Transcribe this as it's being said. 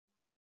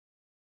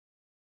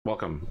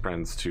Welcome,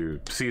 friends,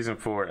 to Season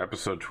 4,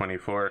 Episode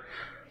 24.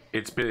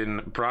 It's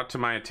been brought to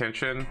my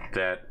attention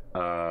that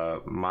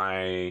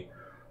my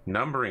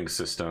numbering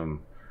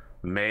system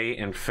may,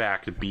 in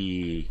fact,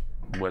 be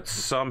what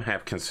some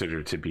have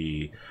considered to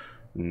be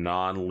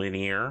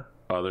non-linear.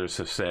 Others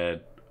have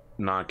said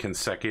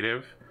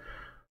non-consecutive.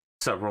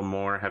 Several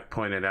more have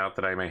pointed out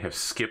that I may have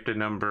skipped a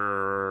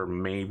number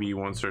maybe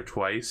once or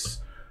twice.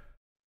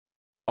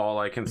 All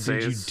I can say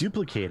is... Did you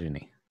duplicate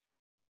any?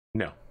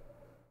 No.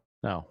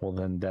 Oh, well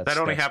then that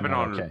only happened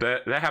on okay.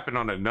 that happened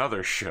on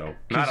another show.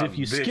 Because if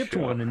you skipped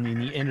one and then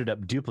you ended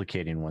up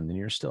duplicating one, then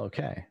you're still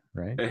okay,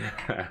 right?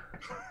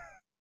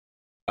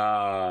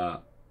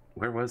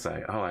 Where was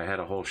I? Oh, I had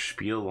a whole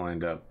spiel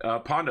lined up.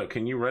 Pondo,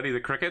 can you ready the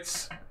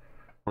crickets?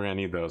 We're gonna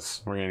need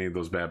those. We're gonna need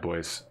those bad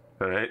boys.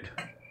 All right.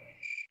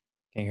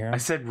 Can you hear him? I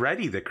said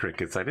ready the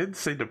crickets. I didn't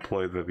say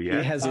deploy them yet.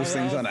 He has those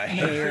things on a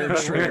hair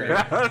trigger.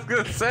 I was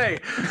gonna say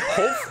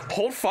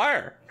hold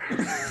fire.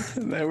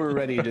 They were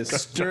ready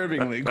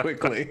disturbingly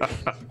quickly.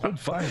 Hold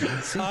fire.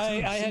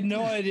 I had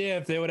no idea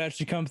if they would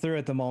actually come through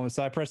at the moment,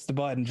 so I pressed the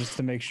button just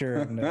to make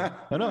sure.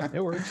 Oh no, it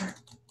works.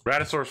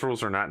 Raddosaurus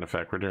rules are not in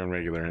effect. We're doing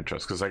regular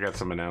intros because I got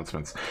some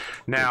announcements.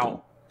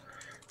 Now,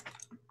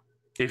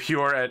 if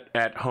you are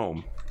at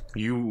home,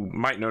 you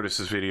might notice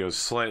this video is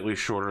slightly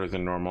shorter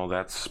than normal.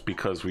 That's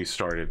because we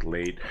started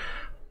late.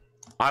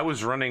 I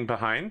was running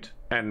behind,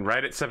 and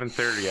right at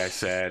 7:30 I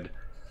said,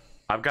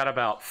 I've got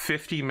about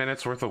 50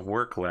 minutes worth of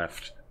work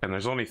left, and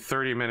there's only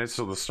 30 minutes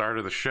till the start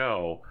of the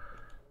show.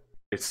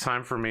 It's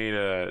time for me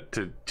to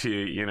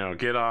you know,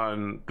 get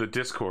on the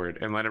Discord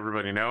and let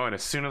everybody know. And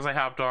as soon as I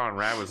hopped on,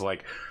 Rad was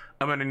like,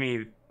 I'm gonna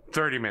need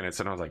 30 minutes,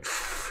 and I was like,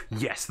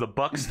 yes, the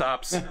buck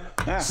stops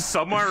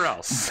somewhere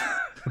else.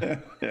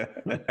 And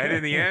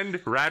in the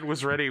end, Rad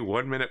was ready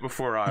 1 minute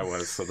before I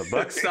was, so the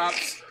buck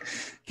stops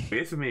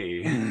with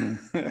me.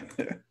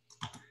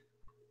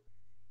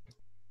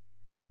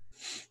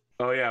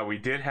 Oh yeah, we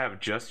did have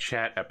just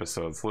chat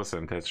episodes.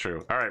 Listen, that's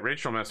true. All right,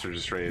 Rachel Messer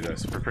just rated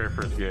us. Prepare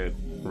for it to get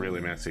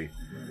really messy.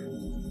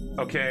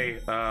 Okay,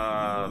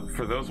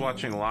 for those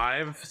watching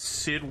live,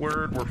 Sid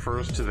word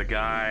refers to the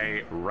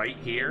guy right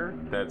here.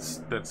 That's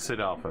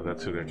SidAlpha.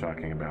 That's who they're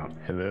talking about.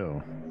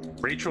 Hello.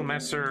 Rachel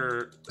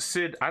Messer,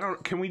 Sid.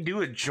 Can we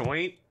do a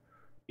joint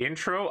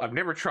intro? I've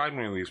never tried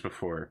one of these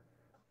before.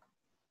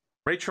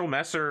 Rachel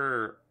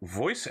Messer,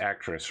 voice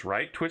actress,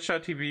 right?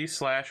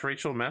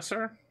 Twitch.tv/Rachel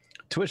Messer.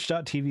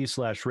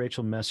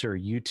 Twitch.tv/Rachel Messer,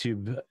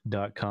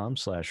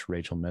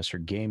 YouTube.com/Rachel Messer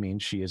Gaming.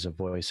 She is a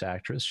voice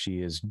actress.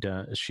 She has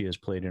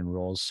played in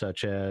roles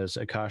such as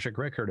Akashic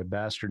Record, A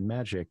Bastard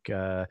Magic,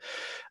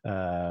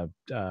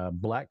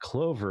 Black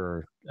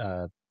Clover,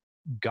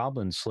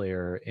 Goblin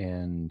Slayer,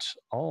 and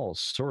all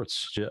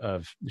sorts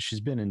of. She's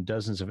been in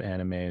dozens of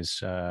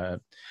animes.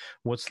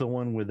 What's the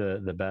one with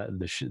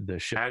the ship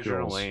Azure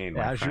girls? Lane.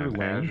 Azure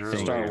Lane.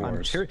 Star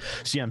Wars.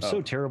 I'm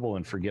so terrible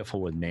and forgetful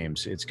with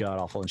names. It's god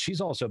awful. And she's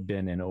also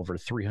been in over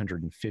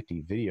 350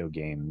 video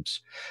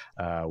games,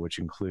 which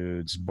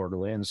includes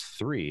Borderlands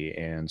 3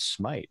 and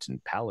Smite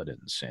and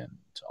Paladins and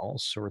all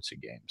sorts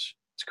of games.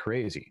 It's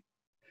crazy.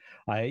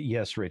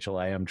 Yes, Rachel,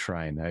 I am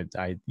trying.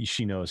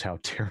 She knows how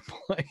terrible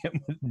I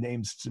am with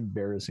names. It's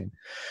embarrassing.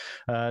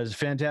 She's a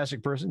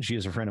fantastic person. She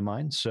is a friend of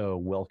mine, so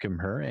welcome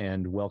her,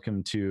 and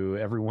welcome to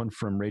everyone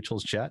from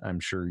Rachel's chat.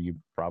 I'm sure you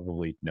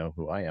probably know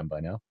who I am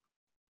by now.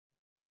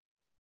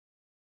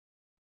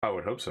 I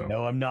would hope so.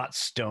 No, I'm not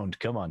stoned.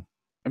 Come on.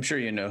 I'm sure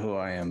you know who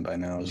I am by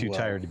now. Too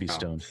tired to be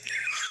stoned.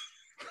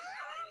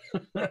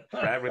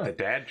 Bad with the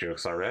dad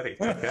jokes already.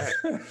 Okay.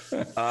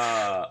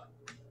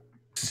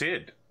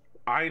 Sid,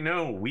 I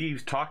know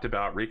we've talked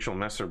about Rachel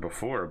Messer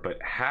before, but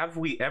have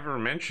we ever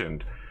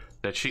mentioned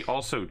that she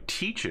also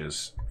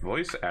teaches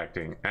voice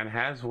acting and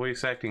has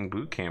voice acting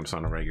boot camps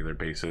on a regular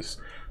basis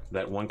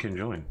that one can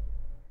join?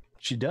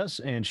 She does,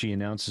 and she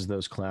announces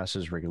those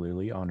classes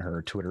regularly on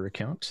her Twitter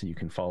account. You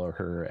can follow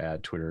her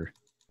at Twitter,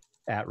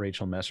 at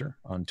Rachel Messer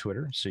on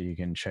Twitter, so you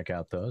can check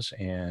out those.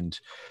 And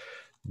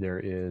there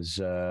is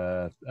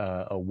a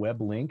web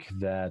link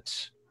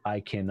that I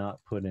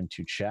cannot put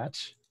into chat.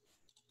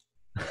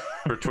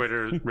 For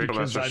Twitter, Rachel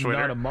because Messer's I'm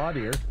Twitter. not a mod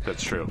here.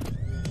 That's true.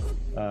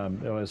 I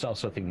was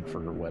also thinking for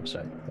her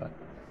website, but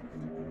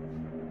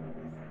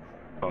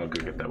I'll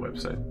go get that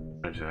website.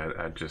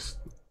 I just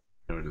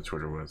know what the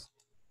Twitter was.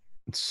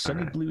 it's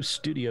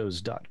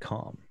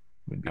sunnybluestudios.com.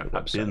 Would be the I've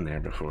website. been there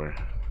before.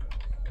 I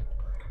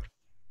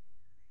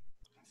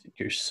think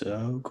you're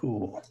so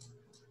cool.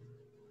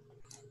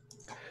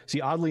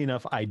 See, oddly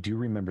enough, I do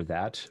remember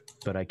that,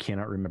 but I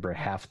cannot remember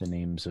half the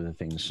names of the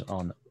things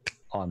on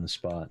the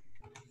spot.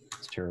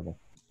 It's terrible.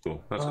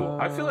 Cool. That's cool.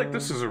 I feel like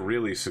this is a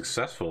really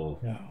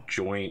successful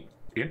joint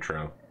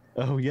intro.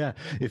 Oh yeah,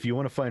 if you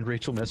want to find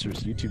Rachel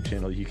Messer's YouTube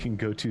channel, you can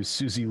go to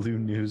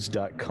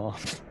SusieLouNews.com.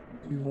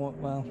 You want,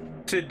 well,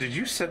 Sid, did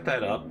you set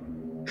that up?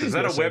 Is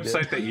that Yes, a I did.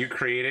 website that you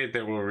created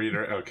that will read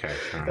her? Okay.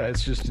 All right.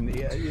 It's just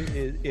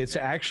it's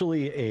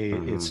actually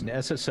it's an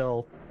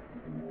SSL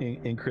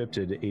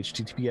encrypted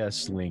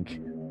HTTPS link,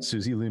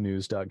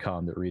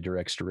 SusieLouNews.com, that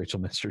redirects to Rachel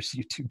Messer's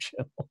YouTube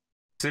channel.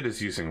 Sid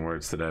is using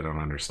words that I don't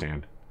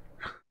understand.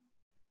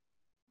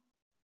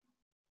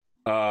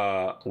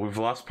 We've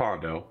lost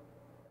Pondo.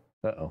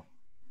 Uh-oh.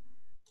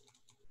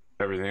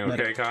 Everything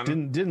okay, Con?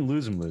 Didn't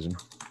lose him.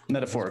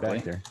 Metaphorically.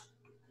 Back there.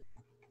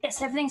 Yes,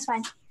 everything's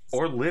fine.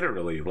 Or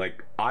literally,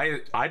 like,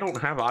 I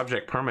don't have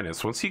object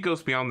permanence. Once he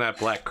goes beyond that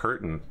black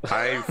curtain,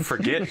 I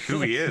forget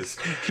who he is.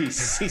 He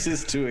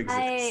ceases to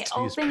exist. I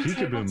opened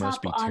Peekaboo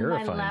must tabletop be on my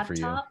terrifying for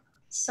you. laptop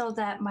so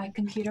that my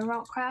computer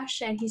won't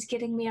crash, and he's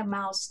getting me a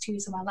mouse to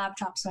use on my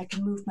laptop so I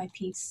can move my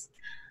piece.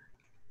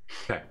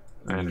 Okay,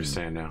 I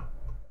understand now.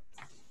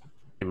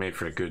 You made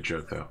for a good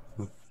joke, though.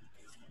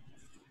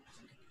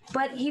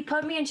 But he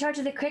put me in charge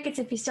of the crickets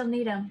if you still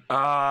need them.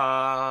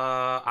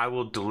 I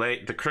will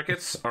delay. The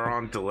crickets are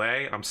on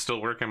delay. I'm still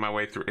working my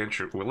way through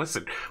intro. Well,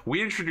 listen,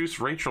 we introduced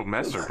Rachel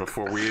Messer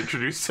before we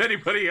introduced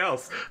anybody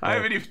else. I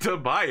haven't even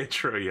done my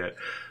intro yet.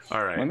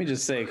 All right. Let me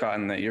just say,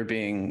 Cotton, that you're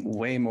being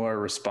way more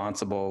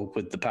responsible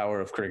with the power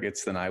of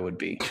crickets than I would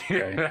be.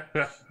 Okay?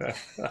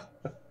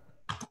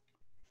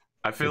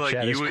 I feel like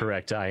Chad you is would...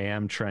 correct. I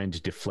am trying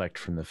to deflect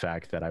from the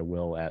fact that I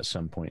will, at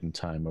some point in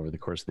time over the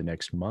course of the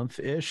next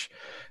month-ish,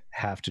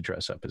 have to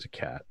dress up as a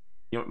cat.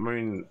 You know, I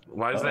mean,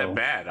 why is that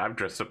bad? I've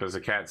dressed up as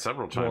a cat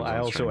several times. Well, I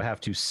on also stream. have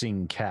to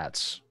sing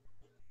Cats.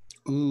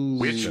 Ooh.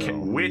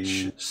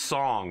 Which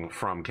song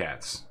from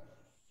Cats?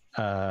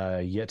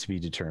 Yet to be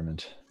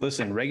determined.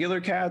 Listen, regular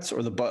cats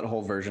or the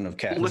butthole version of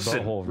cats?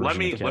 Listen, butthole let version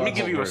me of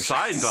give you a Butthole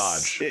side version.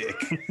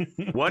 dodge.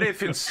 Sick. What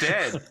if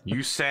instead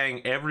you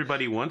sang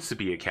 "Everybody Wants to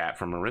Be a Cat"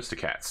 from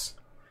Aristocats?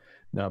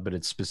 No, but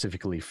it's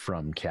specifically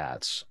from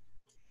Cats.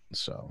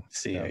 So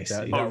See, I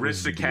see. that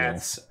was the deal.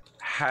 Aristocats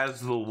has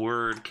the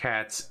word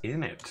 "cats"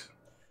 in it.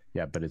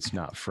 Yeah, but it's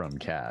not from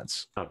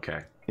Cats.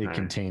 Okay, It all right.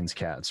 contains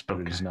cats, but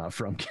it Okay. is not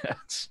from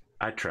Cats.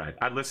 I tried.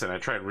 I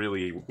tried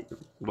really.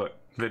 Look,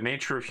 the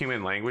nature of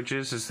human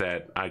languages is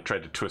that I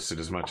tried to twist it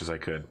as much as I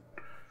could.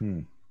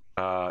 You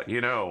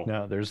know.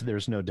 No,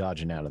 there's no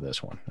dodging out of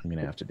this one. I'm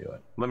gonna have to do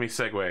it. Let me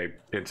segue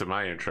into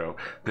my intro.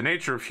 The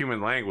nature of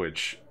human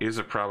language is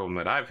a problem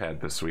that I've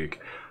had this week.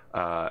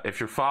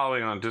 If you're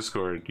following on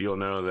Discord, you'll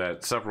know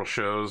that several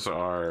shows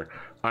are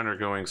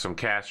undergoing some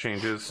cast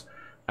changes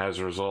as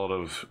a result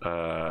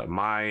of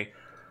my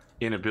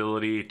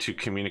inability to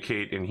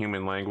communicate in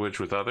human language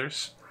with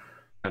others,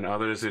 and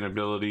others'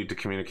 inability to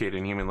communicate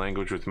in human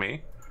language with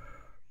me.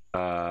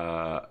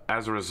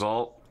 As a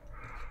result,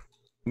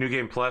 New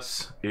Game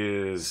Plus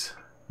is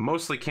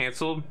mostly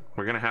canceled.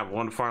 We're going to have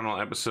one final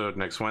episode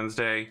next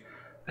Wednesday,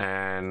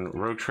 and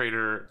Rogue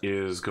Trader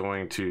is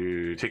going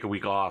to take a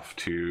week off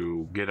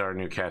to get our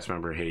new cast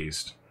member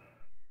hazed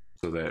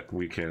so that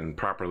we can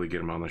properly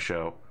get him on the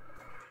show.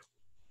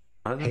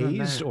 Other than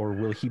Hazed, that, or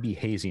will he be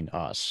hazing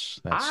us?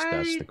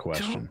 That's the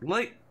question.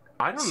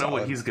 I don't know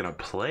what Solid. he's going to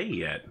play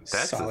yet.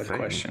 That's Solid the thing.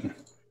 question.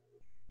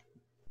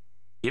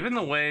 Given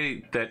the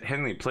way that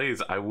Henley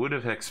plays, I would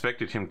have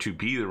expected him to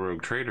be the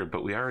Rogue Trader,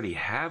 but we already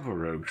have a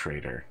Rogue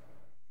Trader.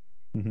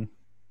 Mhm.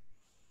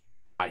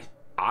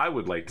 I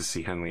would like to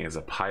see Henley as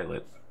a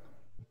pilot.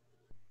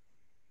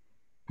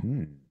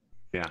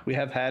 Yeah, We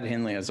have had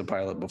Henley as a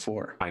pilot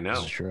before, I know.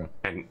 This is true.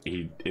 And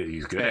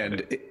he's good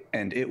at it.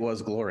 and it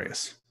was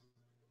glorious.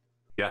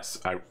 Yes,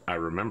 I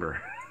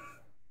remember.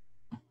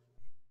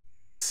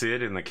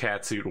 Sid in the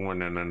cat suit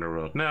worn in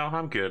Underworld. No,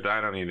 I'm good.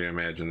 I don't need to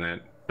imagine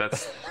that.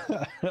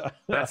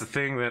 That's a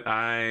thing that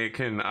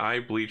I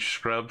bleach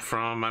scrub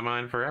from my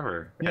mind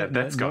forever. Yeah,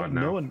 That's gone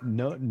now.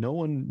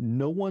 No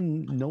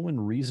one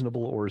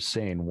reasonable or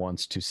sane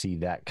wants to see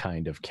that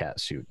kind of cat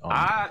suit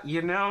on.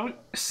 You know,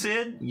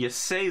 Sid, you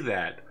say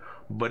that,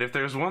 but if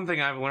there's one thing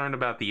I've learned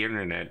about the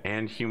internet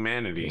and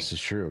humanity, This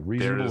is true.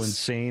 Reasonable and there's-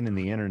 sane and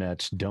the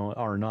internet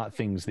are not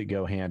things that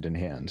go hand in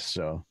hand.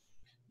 So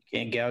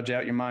Can't gouge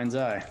out your mind's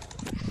eye.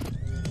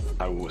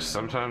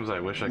 sometimes I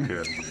wish I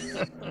could.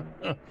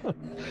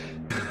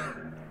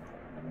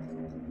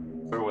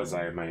 Where was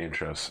I in my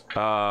intros?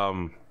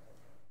 All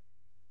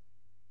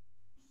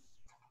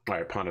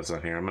right, Pondo's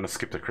not here. I'm gonna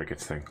skip the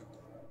crickets thing.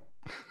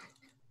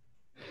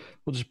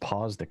 we'll just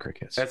pause the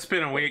crickets. It's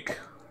been a week.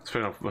 It's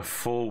been a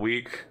full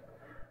week.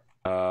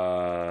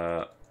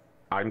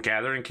 I'm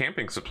gathering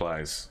camping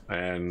supplies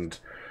and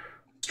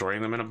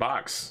storing them in a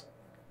box.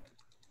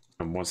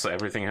 And once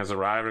everything has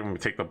arrived, I'm gonna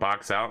take the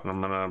box out and I'm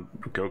gonna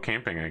go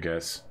camping, I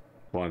guess,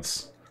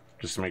 once,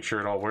 just to make sure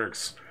it all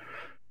works.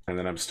 And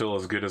then I'm still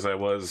as good as I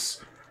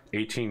was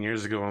 18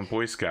 years ago on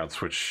Boy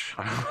Scouts, which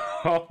I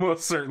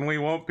almost certainly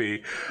won't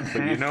be.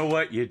 But you know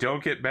what? You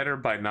don't get better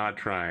by not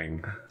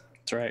trying.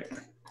 That's right.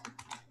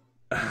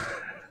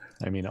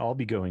 I mean, I'll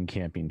be going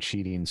camping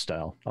cheating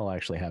style. I'll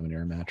actually have an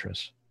air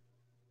mattress.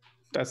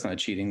 That's not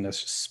cheating.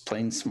 That's just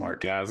plain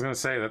smart. Yeah, I was gonna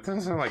say that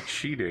doesn't sound like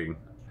cheating.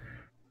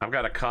 I've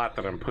got a cot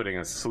that I'm putting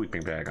a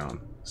sleeping bag on,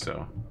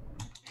 so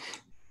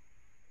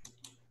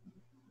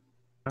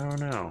I don't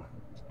know.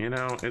 You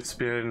know, it's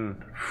been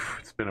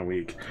a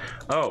week.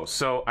 Oh,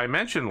 so I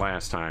mentioned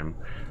last time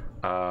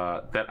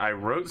that I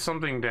wrote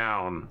something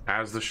down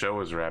as the show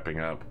was wrapping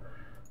up,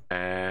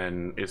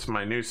 and it's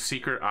my new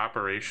secret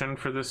operation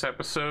for this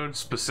episode,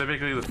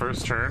 specifically the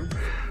first turn.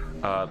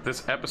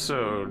 this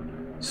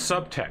episode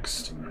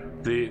subtext.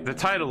 The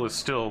title is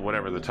still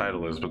whatever the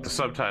title is, but the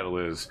subtitle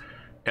is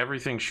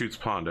 "Everything Shoots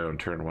Pondo in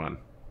Turn 1."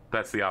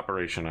 That's the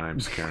operation I'm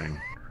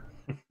securing.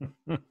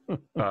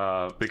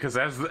 Because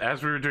as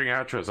we were doing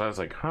outros, I was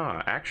like,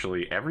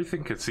 actually,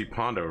 everything could see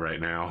Pondo right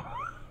now.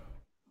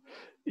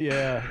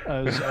 Yeah,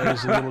 I was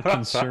a little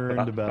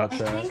concerned about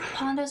that. I think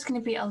Pondo's going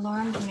to be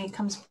alarmed when he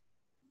comes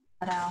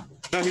out.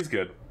 No, he's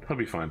good. He'll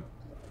be fine.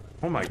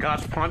 Oh my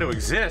gosh, Pondo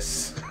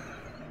exists!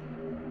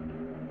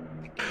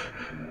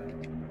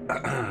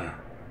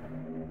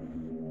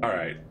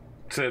 Alright,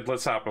 Sid,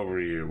 let's hop over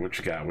to you. What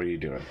you got? What are you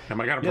doing?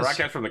 Am I going to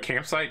broadcast from the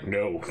campsite?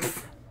 No.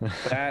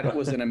 That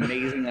was an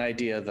amazing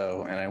idea,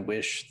 though, and I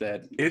wish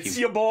that it's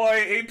your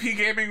boy,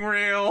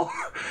 APGamingREAL.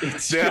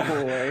 It's your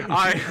boy.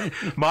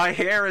 My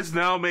hair is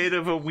now made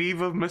of a weave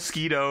of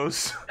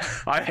mosquitoes.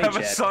 I have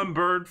a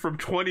sunburn from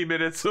 20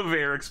 minutes of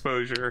air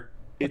exposure.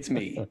 It's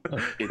me.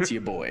 It's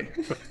your boy.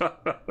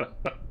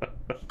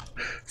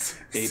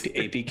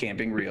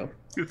 APGamingREAL.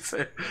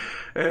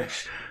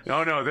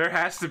 No, there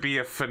has to be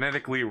a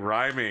phonetically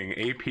rhyming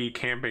AP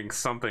camping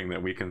something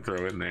that we can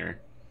throw in there.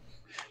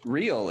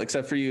 Real,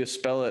 except for you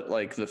spell it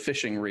like the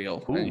fishing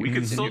reel. Ooh, we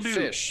can still do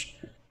fish.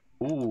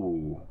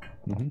 Ooh.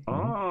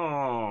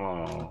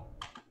 Oh.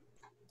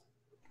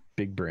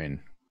 Big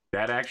brain.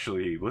 That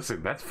actually,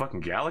 listen, that's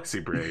fucking galaxy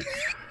brain.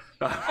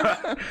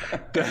 I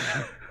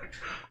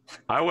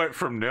went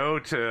from no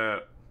to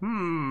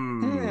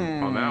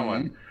on that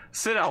one.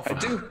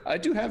 SidAlpha. I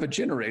do have a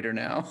generator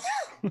now.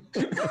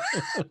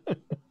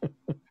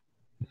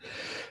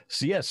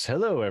 So yes,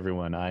 hello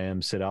everyone. I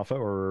am SidAlpha,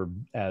 or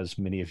as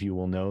many of you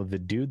will know, the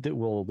dude that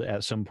will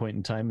at some point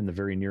in time in the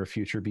very near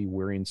future be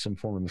wearing some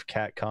form of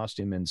cat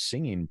costume and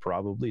singing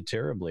probably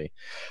terribly.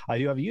 I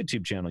do have a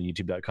YouTube channel,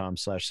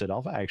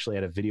 youtube.com/SidAlpha. I actually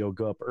had a video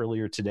go up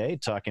earlier today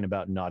talking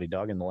about Naughty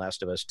Dog and The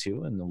Last of Us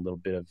 2 and a little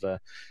bit of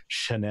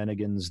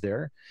shenanigans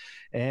there.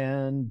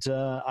 And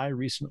I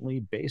recently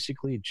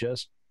basically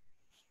just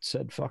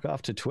said fuck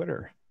off to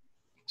Twitter.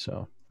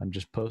 So I'm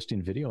just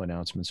posting video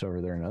announcements over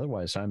there, and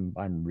otherwise I'm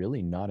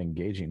really not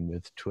engaging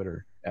with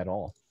Twitter at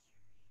all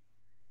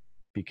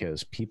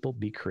because people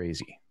be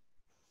crazy.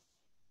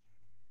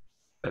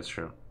 That's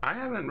true. I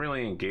haven't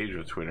really engaged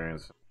with Twitter in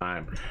some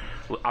time.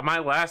 My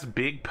last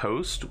big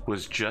post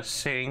was just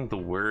saying the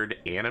word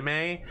anime,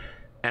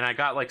 and I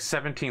got like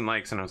 17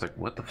 likes, and I was like,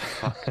 what the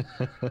fuck?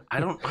 I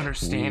don't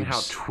understand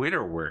how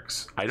Twitter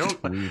works. I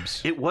don't.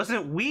 Weebs. It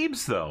wasn't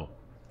weebs, though.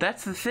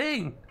 That's the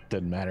thing.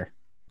 Doesn't matter.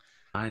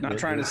 Not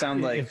trying to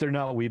sound like, if they're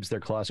not weebs,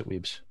 they're closet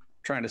weebs.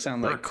 Trying to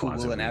sound like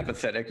cool and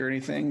apathetic or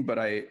anything, but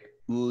I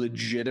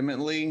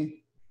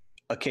legitimately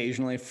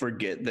occasionally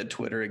forget that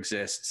Twitter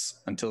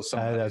exists until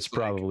someone that's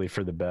probably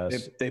for the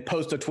best. They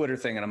post a Twitter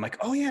thing and I'm like,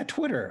 oh yeah,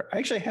 Twitter. I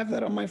actually have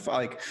that on my phone.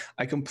 Like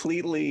I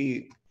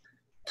completely,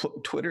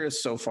 Twitter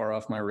is so far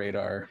off my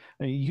radar.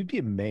 I mean, you'd be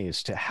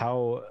amazed to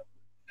how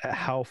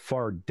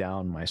far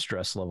down my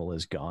stress level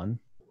has gone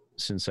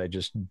since I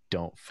just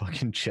don't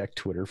fucking check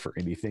Twitter for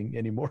anything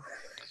anymore.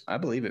 I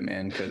believe it,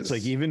 man. Because it's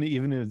like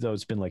even though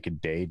it's been like a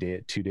day,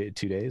 2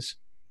 days.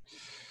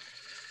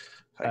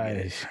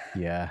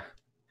 Yeah,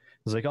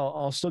 it's like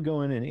I'll still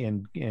go in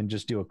and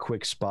just do a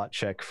quick spot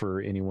check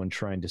for anyone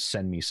trying to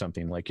send me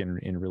something like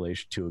in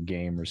relation to a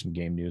game or some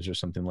game news or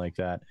something like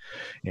that.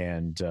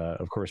 And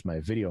of course,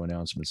 my video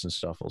announcements and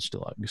stuff will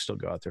still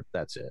go out there.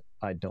 That's it.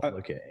 I don't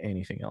look at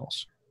anything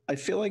else. I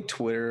feel like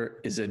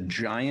Twitter is a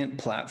giant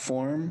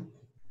platform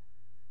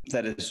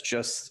that is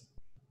just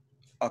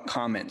a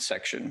comment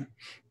section,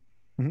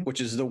 which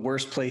is the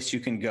worst place you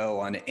can go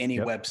on any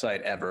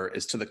website ever,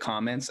 is to the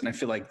comments. And I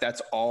feel like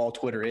that's all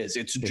Twitter is.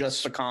 It's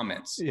just the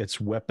comments. It's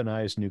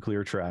weaponized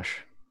nuclear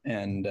trash.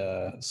 And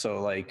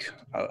so like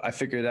I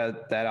figured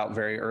that out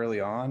very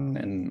early on.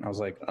 And I was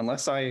like,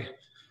 unless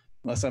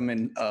I'm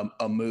in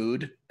a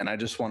mood and I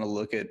just want to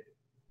look at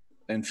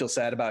and feel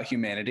sad about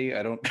humanity,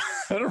 I don't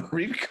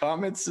read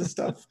comments and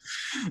stuff.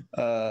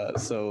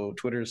 So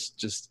Twitter's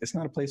just, it's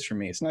not a place for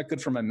me. It's not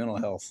good for my mental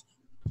health.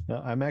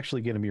 I'm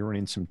actually going to be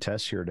running some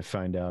tests here to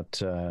find out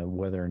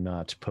whether or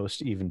not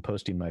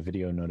posting my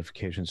video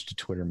notifications to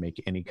Twitter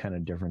make any kind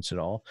of difference at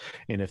all.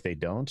 And if they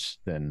don't,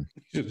 then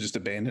just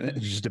abandon it.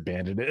 Just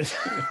abandon it.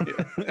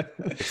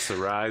 It's the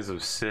rise of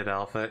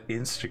SidAlpha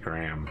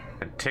Instagram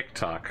and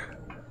TikTok.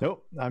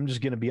 Nope, I'm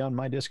just going to be on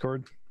my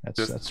Discord.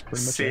 That's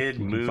pretty much Sid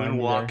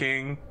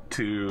moonwalking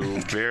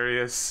to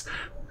various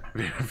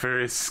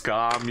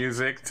ska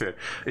music to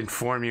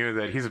inform you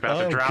that he's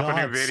about to drop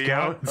a new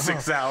video in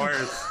 6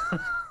 hours.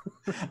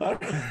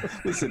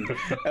 Listen,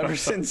 ever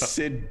since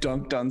Sid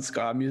dunked on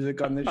ska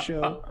music on this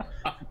show,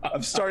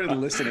 I've started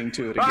listening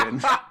to it again.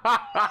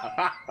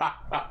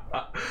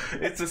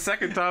 It's the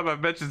second time I've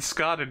mentioned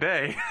ska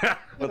today.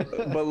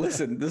 but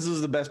listen, this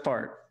is the best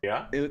part.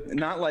 Yeah?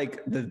 Not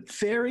like the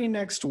very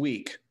next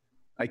week,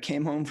 I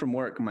came home from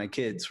work. My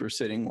kids were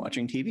sitting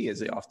watching TV as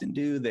they often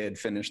do. They had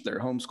finished their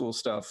homeschool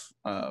stuff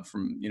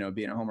from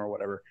being at home or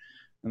whatever.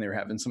 and they were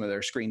having some of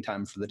their screen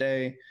time for the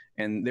day,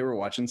 and they were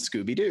watching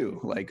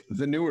Scooby-Doo, like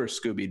the newer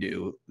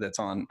Scooby-Doo that's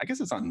on, I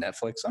guess it's on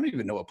Netflix. I don't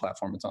even know what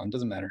platform it's on. It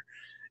doesn't matter.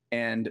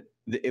 And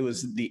it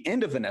was the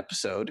end of an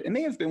episode. It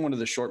may have been one of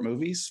the short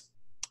movies.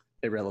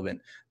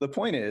 Irrelevant. The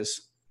point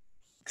is,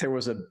 there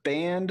was a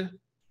band,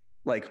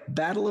 like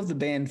Battle of the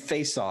Band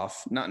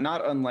face-off,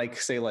 not unlike,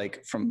 say,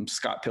 like from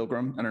Scott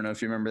Pilgrim. I don't know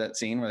if you remember that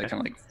scene where they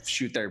kind of like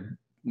shoot their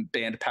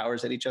band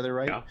powers at each other,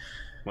 right? Yeah.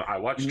 Well, I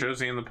watched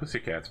Josie and the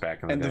Pussycats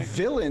back in the day. And the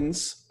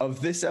villains of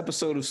this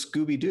episode of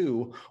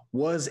Scooby-Doo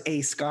was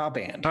a ska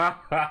band.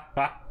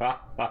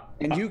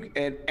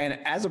 and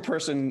as a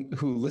person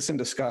who listened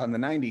to ska in the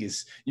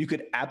 90s, you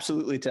could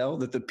absolutely tell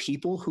that the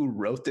people who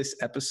wrote this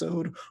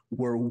episode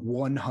were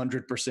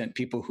 100%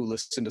 people who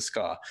listened to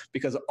ska,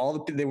 because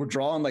they were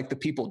drawing like the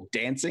people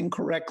dancing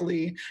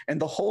correctly. And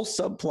the whole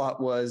subplot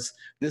was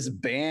this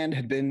band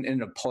had been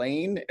in a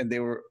plane and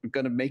they were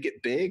going to make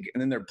it big.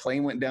 And then their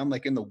plane went down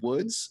like in the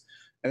woods.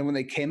 And when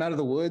they came out of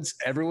the woods,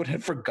 everyone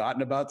had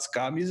forgotten about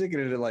ska music,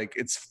 and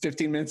it's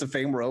 15 minutes of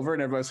fame were over,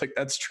 and everybody's like,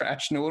 that's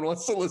trash. No one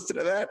wants to listen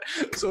to that.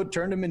 So it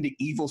turned them into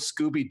evil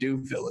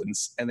Scooby-Doo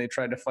villains, and they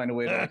tried to find a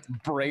way to like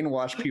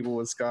brainwash people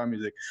with ska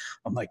music.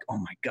 I'm like, oh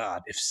my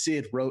God, if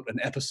Sid wrote an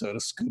episode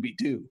of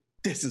Scooby-Doo,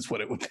 this is what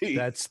it would be.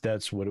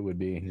 That's what it would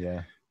be.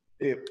 Yeah.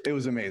 It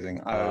was amazing.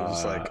 I was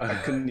just like, I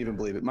couldn't even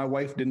believe it. My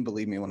wife didn't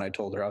believe me when I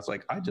told her. I was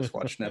like, I just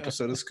watched an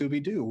episode of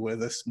Scooby-Doo where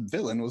this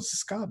villain was a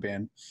ska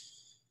band.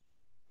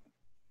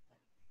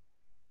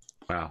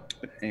 Wow.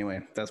 Anyway,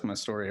 that's my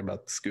story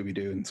about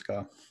Scooby-Doo and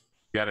ska.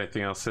 Got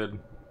anything else, Sid?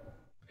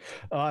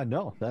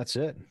 No, that's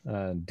it.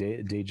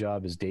 Day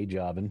job is day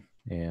jobbing,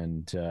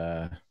 and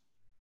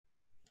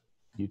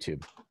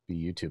YouTube.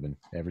 Be YouTubing.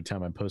 Every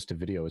time I post a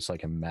video, it's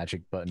like a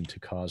magic button to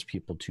cause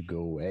people to go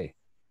away.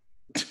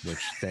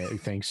 Which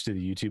thanks to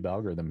the YouTube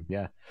algorithm.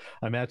 Yeah.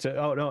 I'm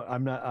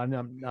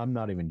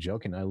not even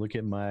joking. I look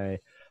at I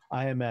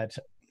am at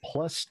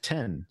plus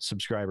 10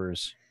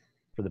 subscribers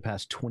for the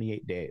past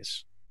 28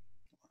 days.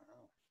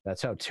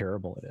 That's how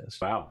terrible it is.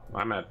 Wow.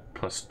 I'm at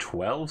plus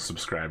 12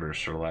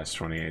 subscribers for the last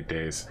 28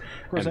 days.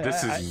 And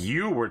this is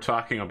you we're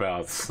talking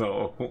about,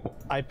 so...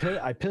 I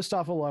pissed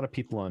off a lot of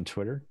people on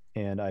Twitter,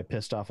 and I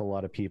pissed off a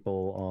lot of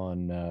people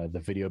on the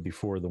video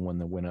before the one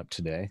that went up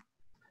today.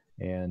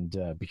 And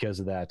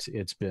because of that,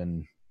 it's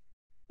been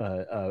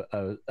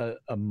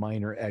a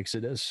minor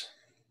exodus.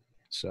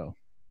 So...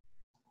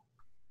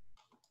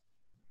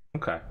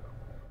 Okay.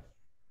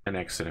 An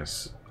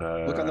exodus.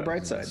 Look on the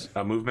bright side.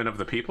 A movement of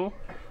the people?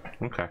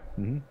 Okay.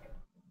 Mm-hmm.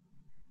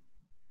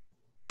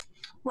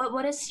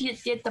 What is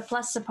the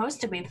plus supposed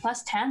to be?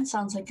 Plus 10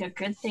 sounds like a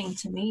good thing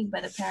to me,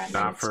 but apparently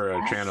not for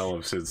a channel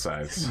of Sid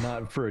size.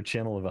 Not for a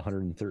channel of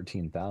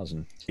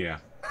 113,000. Yeah.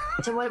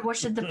 So what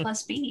should the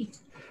plus be?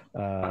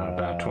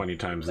 About 20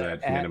 times that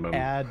minimum.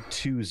 Add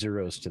 2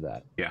 zeros to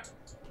that. Yeah.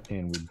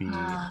 And would be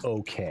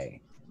okay.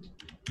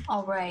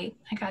 All right,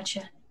 I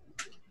gotcha.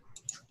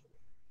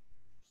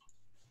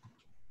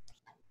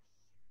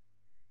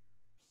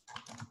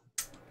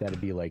 That'd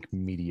be like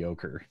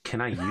mediocre. Can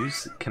I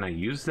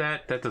use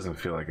that? That doesn't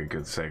feel like a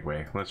good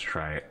segue. Let's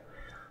try it.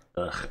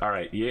 Ugh. All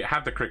right, you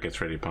have the crickets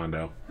ready,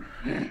 Pondo.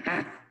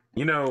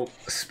 You know,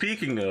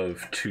 speaking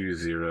of 2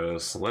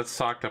 zeros, let's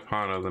talk to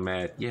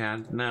Pondothemad.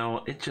 Yeah,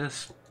 no, it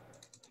just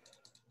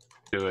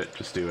do it.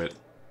 Just do it.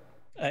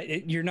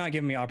 You're not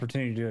giving me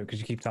opportunity to do it because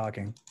you keep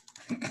talking.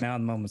 Now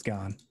the moment's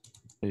gone.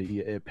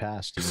 It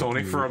passed. It's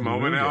only for a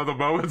moment now. The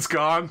moment's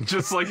gone,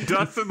 just like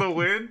dust in the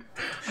wind.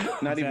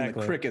 Not even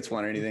the crickets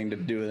want anything to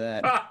do with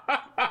that.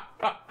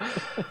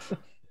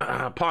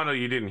 Pondo,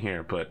 you didn't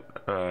hear,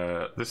 but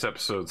this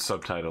episode's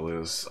subtitle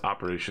is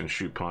Operation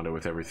Shoot Pondo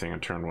with Everything in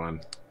Turn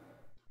 1.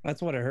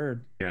 That's what I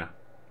heard. Yeah.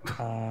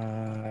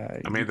 I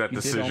made that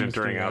decision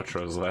during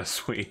outros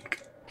last week.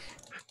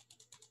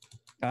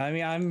 I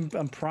mean,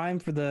 I'm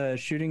primed for the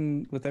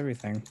shooting with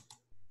everything.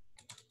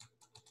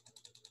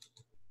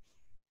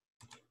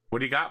 What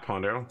do you got,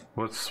 Pondo?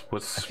 What's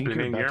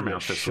spinning your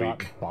mouth this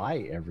week?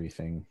 By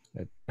everything.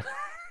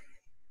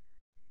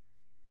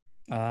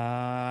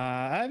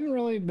 I haven't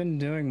really been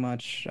doing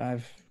much.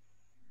 I've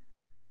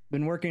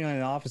been working on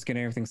the office,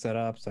 getting everything set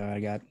up, so I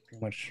got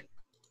pretty much.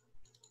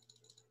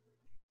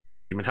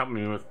 You've been helping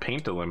me with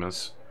paint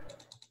dilemmas.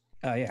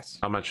 Yes.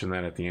 I'll mention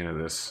that at the end of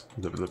this,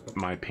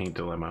 my paint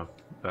dilemma.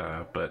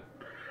 But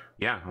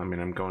yeah, I mean,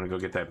 I'm going to go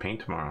get that paint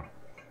tomorrow.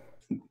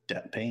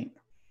 That paint.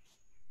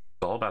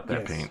 It's all about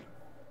that paint.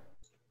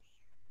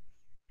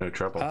 No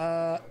trouble.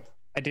 I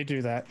did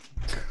do that.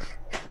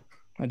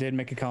 I did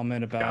make a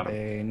comment about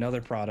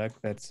another product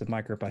that's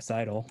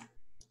microbicidal.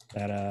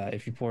 That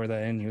if you pour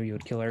that in you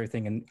would kill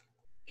everything and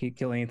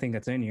kill anything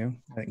that's in you,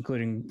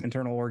 including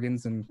internal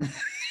organs and.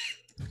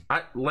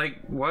 What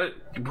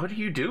are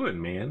you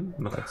doing, man?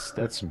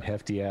 That's some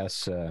hefty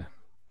ass.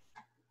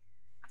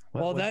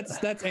 Well,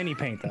 that's any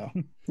paint though.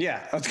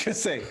 Yeah, I was gonna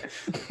say.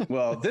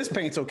 Well, this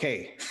paint's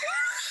okay.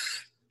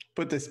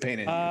 Put this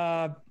paint in.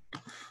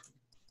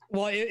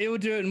 Well, it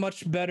would do it at a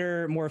much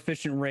better, more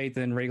efficient rate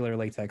than regular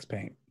latex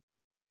paint.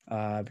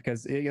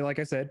 Because, like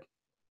I said,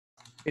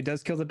 it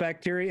does kill the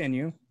bacteria in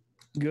you.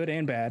 good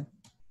and bad,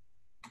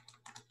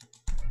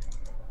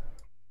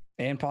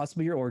 and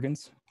possibly your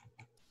organs.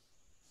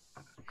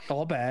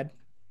 All bad.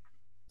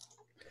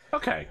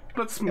 Okay,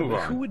 let's move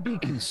on. Who would be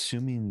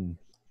consuming?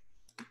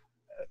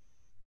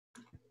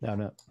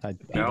 No.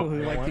 People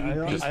who like to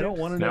eat pizza. I don't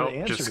want to know the No,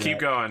 answer. just to keep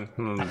that.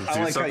 going.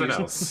 Do something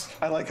else.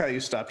 I like how you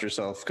stopped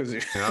yourself because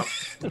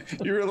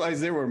you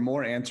realized there were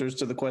more answers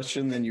to the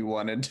question than you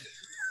wanted.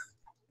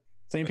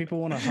 Same people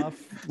want to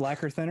huff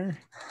lacquer thinner.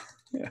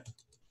 Yeah.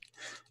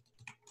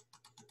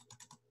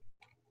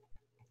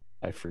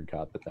 I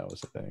forgot that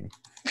was a thing.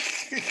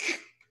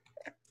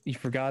 You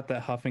forgot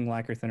that huffing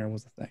lacquer thinner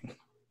was a thing.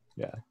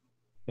 Yeah,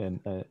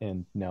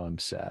 and now I'm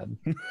sad.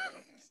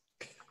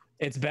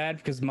 It's bad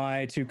because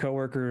my two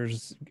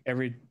coworkers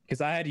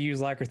because I had to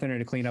use lacquer thinner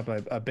to clean up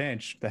a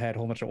bench that had a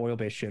whole bunch of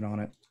oil-based shit on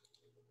it.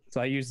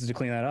 So I used it to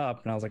clean that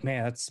up, and I was like,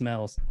 "Man, that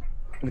smells."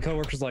 And the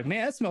coworker's like,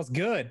 "Man, that smells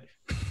good."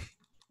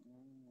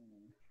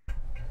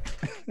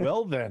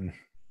 Well then,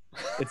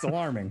 It's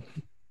alarming.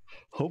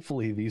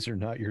 hopefully these are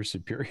not your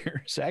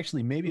superiors.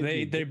 Actually, maybe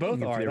They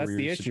both are. That's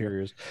the issue.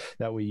 Superiors.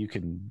 That way you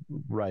can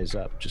rise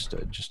up just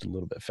a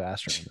little bit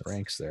faster in the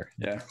ranks there.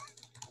 Yeah.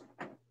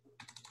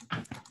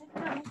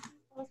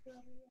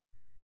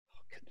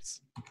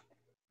 Goodness.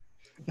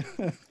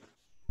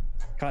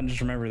 Cotton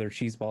just remember their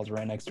cheese balls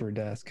right next to her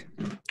desk.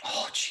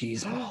 Oh,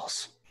 cheese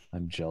balls.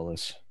 I'm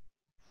jealous.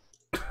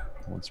 I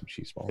want some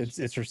cheese balls.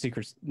 It's her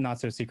secret, not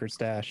so secret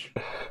stash.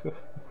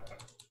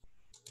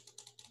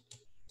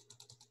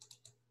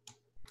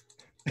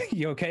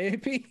 You okay,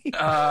 AP?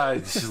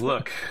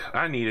 Look,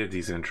 I needed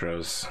these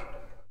intros.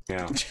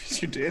 Yeah.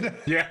 You did?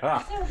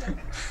 Yeah.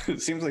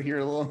 It seems like you're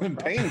a little in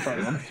pain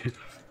from them.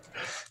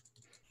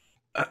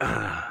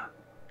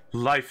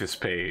 Life is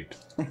paid.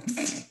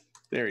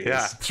 There he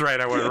Yeah, is. that's right.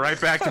 I went right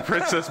back to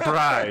Princess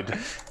Bride.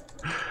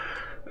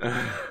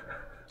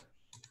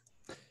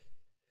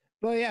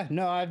 Well, yeah,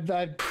 no, I've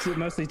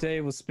mostly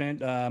today was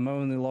spent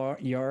mowing the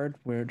yard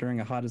during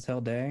a hot as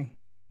hell day.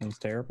 It was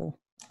terrible.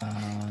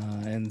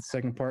 And the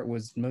second part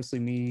was mostly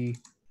me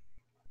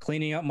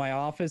cleaning up my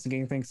office and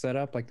getting things set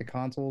up, like the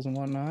consoles and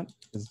whatnot.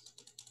 Because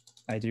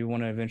I do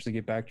want to eventually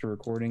get back to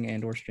recording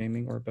and/or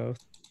streaming, or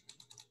both.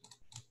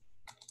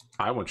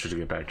 I want you to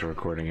get back to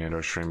recording and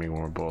or streaming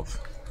or both.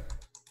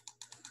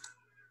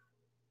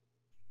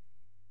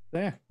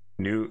 Yeah.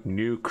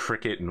 New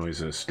cricket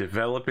noises.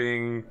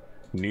 Developing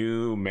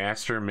new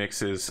master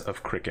mixes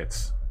of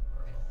crickets.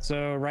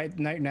 So right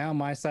now,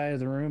 my side of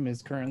the room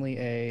is currently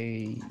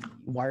a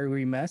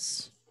wiry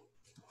mess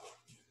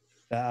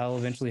that I'll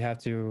eventually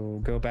have to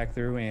go back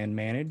through and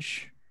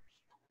manage.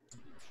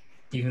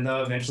 Even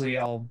though eventually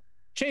I'll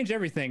change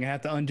everything, I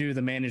have to undo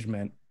the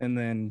management and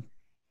then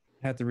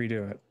have to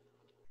redo it.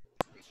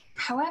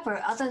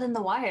 However, other than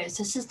the wires,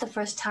 this is the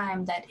first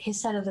time that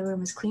his side of the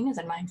room is cleaner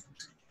than mine.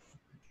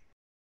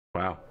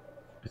 Wow.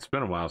 It's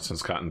been a while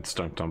since Cotton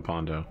stumped on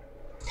Pondo.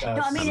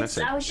 No, I mean, miss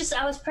it. I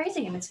was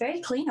praising him. It's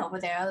very clean over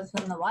there, other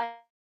than the wire.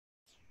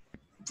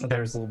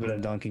 There's a little bit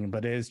of dunking,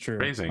 but it is true.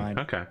 Praising. Mine.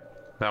 Okay.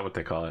 That's what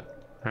they call it.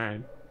 All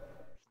right.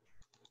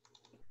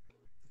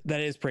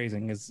 That is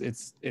praising.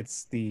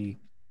 It's the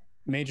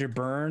major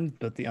burn,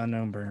 but the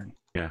unknown burn.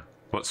 Yeah.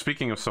 Well,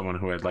 speaking of someone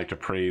who I'd like to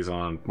praise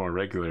on more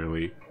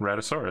regularly,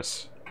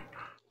 Raddosaurus.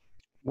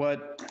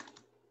 What?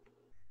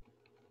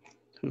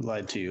 Who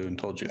lied to you and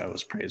told you I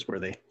was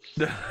praiseworthy?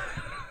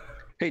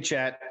 Hey,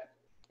 chat.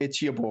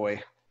 It's your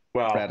boy,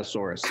 Wow.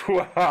 Raddosaurus.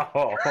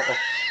 Wow.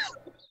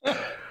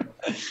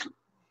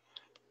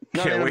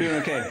 No, Can't I'm wait. doing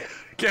okay.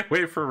 Can't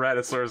wait for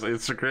Raddosaurus'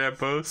 Instagram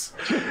posts.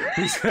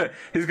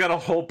 He's got a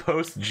whole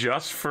post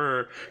just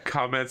for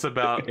comments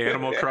about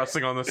Animal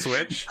Crossing on the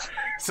Switch.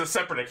 It's a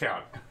separate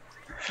account.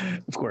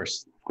 Of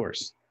course.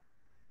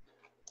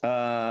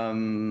 Yeah,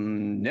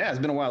 it's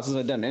been a while since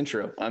I've done an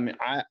intro. I mean,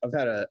 I've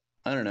had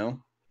I don't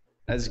know,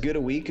 as good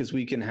a week as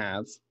we can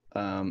have,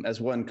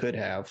 as one could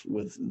have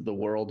with the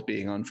world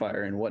being on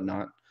fire and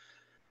whatnot.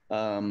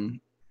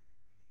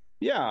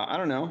 Yeah, I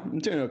don't know. I'm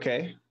doing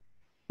okay.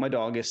 My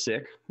dog is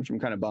sick, which I'm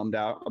kind of bummed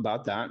out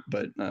about that,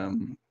 but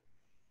I'm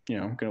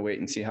gonna wait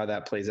and see how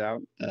that plays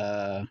out.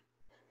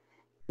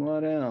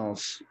 What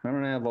else? I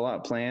don't have a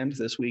lot planned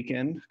this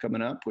weekend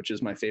coming up, which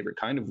is my favorite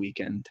kind of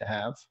weekend to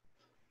have.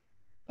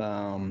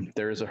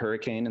 There is a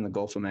hurricane in the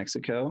Gulf of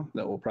Mexico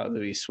that will probably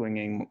be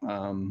swinging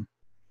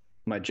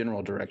my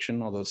general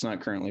direction, although it's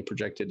not currently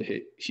projected to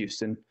hit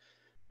Houston.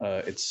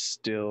 It's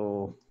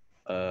still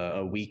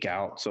a week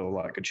out, so a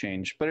lot could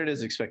change, but it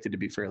is expected to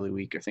be fairly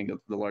weak. I think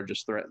the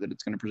largest threat that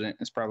it's going to present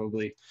is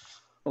probably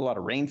a lot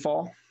of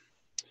rainfall,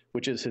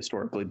 which is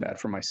historically bad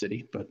for my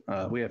city, but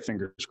we have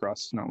fingers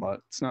crossed. Not a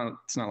lot. It's not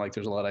like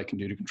there's a lot I can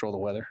do to control the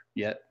weather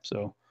yet,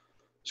 so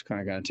just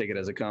kind of got to take it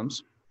as it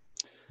comes.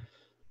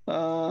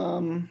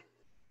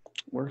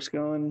 Work's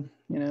going,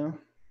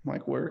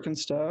 like work and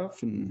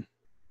stuff, and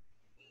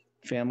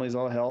family's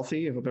all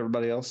healthy. I hope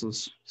everybody else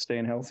is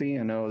staying healthy.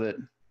 I know that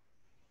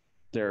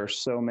there are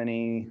so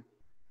many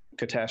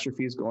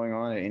catastrophes going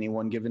on at any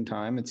one given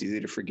time. It's easy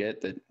to forget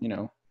that,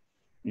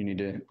 You need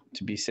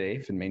to be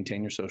safe and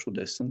maintain your social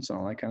distance and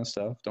all that kind of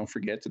stuff. Don't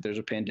forget that there's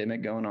a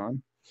pandemic going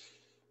on.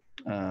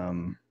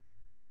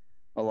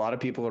 A lot of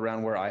people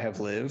around where I have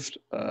lived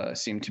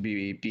seem to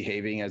be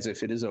behaving as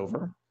if it is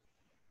over,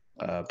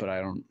 but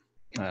I don't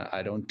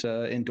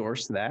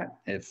endorse that.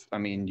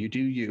 You do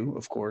you,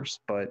 of course,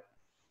 but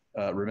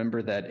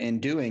remember that in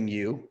doing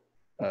you,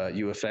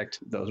 you affect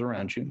those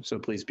around you. So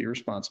please be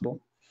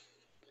responsible.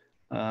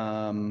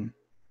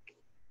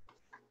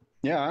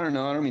 Yeah, I don't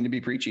know. I don't mean to be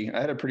preachy.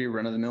 I had a pretty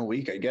run-of-the-mill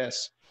week, I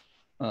guess.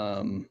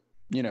 All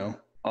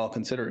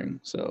considering.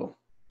 So,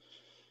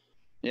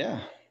 yeah.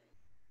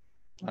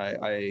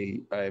 I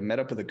met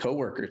up with a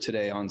coworker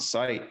today on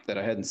site that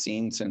I hadn't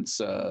seen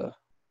since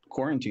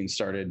quarantine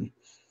started,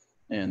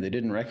 and they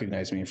didn't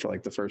recognize me for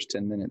like the first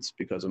 10 minutes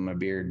because of my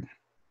beard,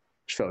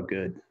 which felt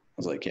good. I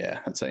was like,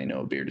 yeah, that's how you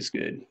know a beard is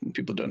good. And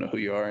people don't know who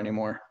you are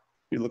anymore.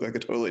 You look like a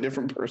totally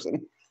different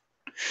person.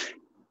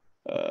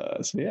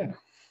 So yeah.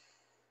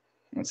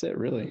 That's it,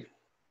 really.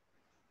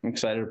 I'm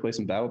excited to play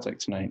some Battletech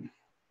tonight.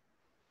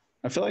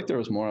 I feel like there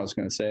was more I was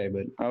going to say,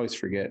 but I always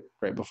forget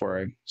right before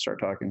I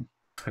start talking.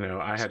 I know.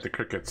 I had the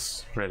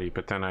crickets ready,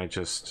 but then I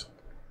just,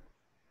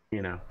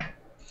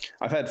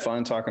 I've had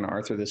fun talking to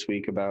Arthur this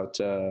week about...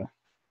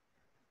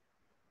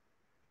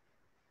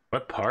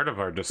 what part of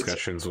our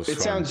discussions was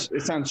fun?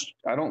 It sounds...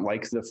 I don't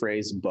like the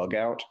phrase bug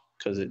out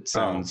because it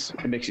sounds...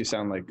 It makes you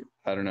sound like,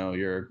 I don't know,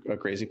 you're a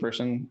crazy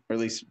person. Or at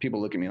least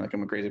people look at me like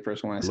I'm a crazy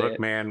person when I say it. Look,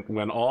 man,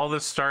 when all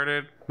this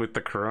started with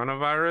the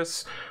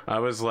coronavirus, I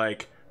was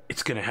like,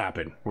 it's going to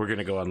happen. We're going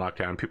to go on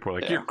lockdown. People were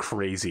like, you're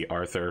crazy,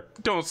 Arthur.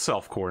 Don't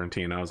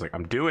self-quarantine. I was like,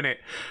 I'm doing it.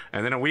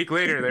 And then a week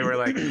later, they were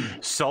like,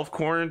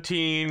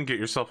 self-quarantine, get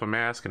yourself a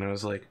mask. And I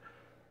was like,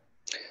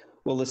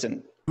 well,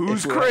 listen.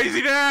 Who's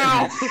crazy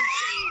now?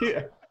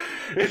 Yeah.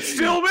 It's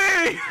still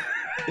me.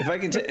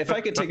 If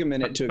I could take a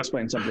minute to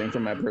explain something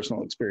from my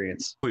personal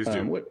experience, please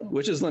do.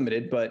 Which is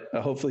limited, but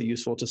hopefully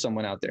useful to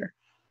someone out there.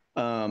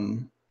 For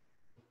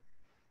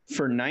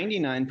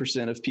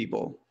 99% of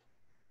people,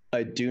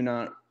 I do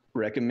not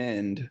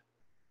recommend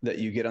that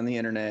you get on the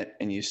internet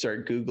and you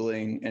start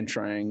Googling and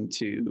trying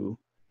to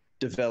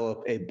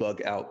develop a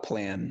bug out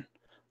plan,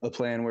 a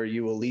plan where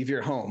you will leave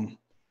your home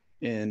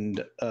in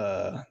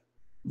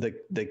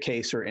the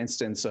case or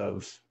instance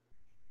of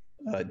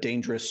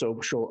dangerous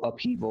social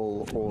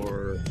upheaval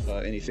or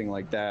anything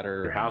like that,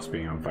 or your house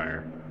being on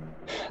fire.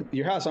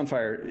 Your house on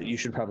fire, you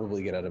should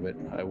probably get out of it.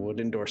 I would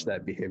endorse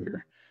that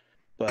behavior,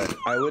 but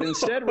I would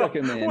instead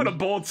recommend... What a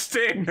bold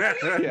statement.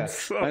 Yeah,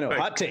 I know.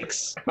 Hot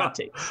takes.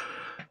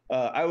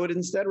 I would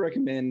instead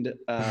recommend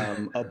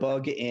a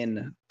bug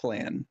in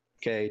plan.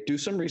 Okay, do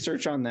some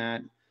research on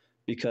that,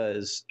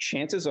 because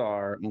chances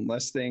are,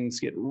 unless things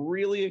get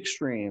really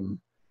extreme,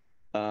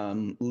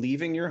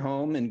 leaving your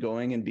home and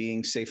going and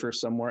being safer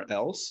somewhere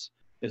else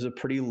is a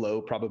pretty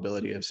low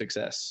probability of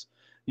success.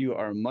 You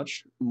are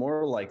much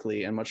more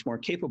likely and much more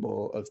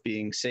capable of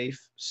being safe,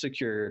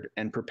 secured,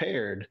 and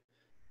prepared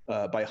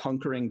by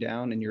hunkering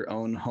down in your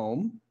own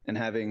home and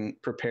having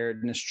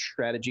preparedness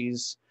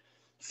strategies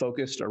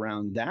focused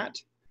around that,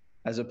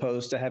 as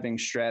opposed to having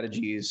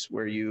strategies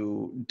where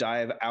you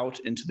dive out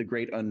into the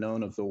great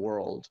unknown of the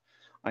world.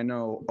 I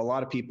know a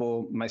lot of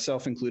people,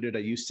 myself included, I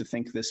used to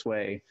think this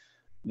way,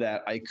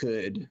 that I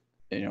could,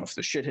 if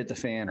the shit hit the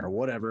fan or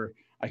whatever,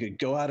 I could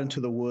go out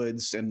into the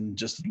woods and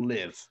just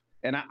live.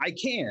 And I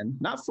can,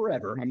 not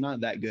forever. I'm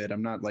not that good.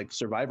 I'm not like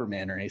Survivor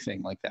Man or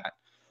anything like that.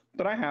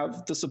 But I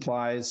have the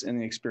supplies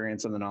and the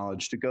experience and the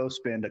knowledge to go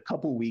spend a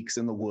couple weeks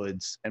in the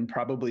woods and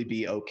probably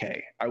be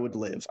okay. I would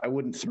live. I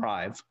wouldn't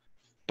thrive,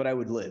 but I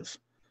would live.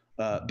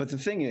 But the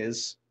thing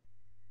is,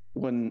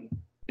 when,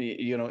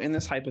 in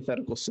this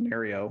hypothetical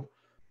scenario,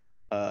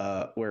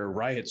 where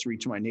riots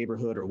reach my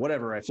neighborhood or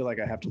whatever, I feel like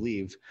I have to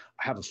leave.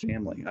 I have a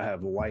family, I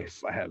have a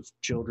wife, I have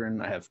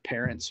children, I have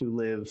parents who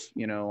live,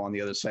 on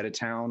the other side of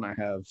town. I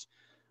have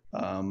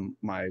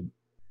my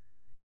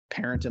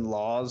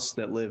parent-in-laws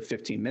that live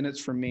 15 minutes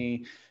from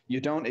me.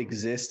 You don't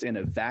exist in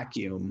a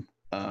vacuum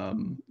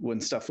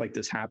when stuff like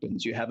this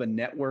happens. You have a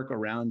network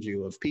around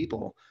you of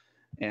people.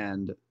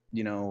 And,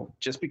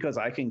 just because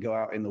I can go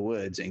out in the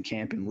woods and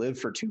camp and live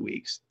for 2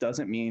 weeks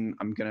doesn't mean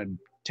I'm going to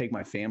take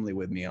my family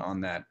with me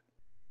on that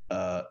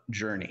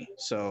journey.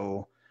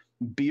 So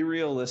be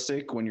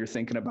realistic when you're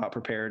thinking about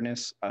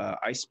preparedness.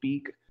 I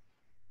speak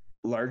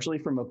largely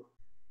from a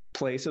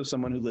place of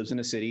someone who lives in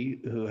a city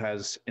who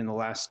has, in the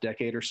last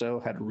decade or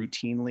so,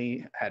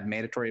 routinely had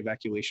mandatory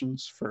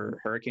evacuations for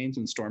hurricanes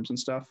and storms and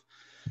stuff.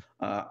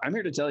 I'm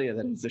here to tell you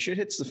that if the shit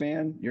hits the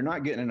fan, you're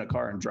not getting in a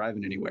car and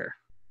driving anywhere.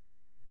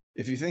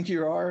 If you think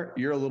you are,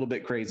 you're a little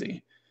bit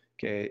crazy.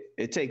 Okay,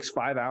 it takes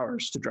 5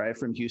 hours to drive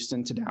from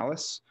Houston to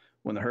Dallas.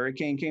 When the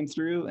hurricane came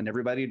through and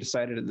everybody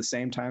decided at the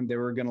same time they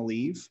were going to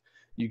leave,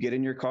 you get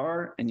in your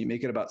car and you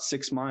make it about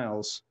 6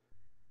 miles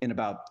in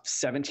about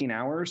 17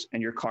 hours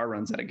and your car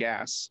runs out of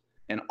gas.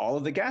 And all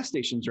of the gas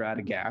stations are out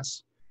of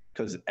gas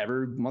because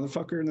every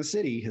motherfucker in the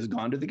city has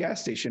gone to the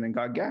gas station and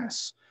got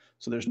gas.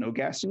 So there's no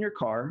gas in your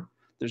car.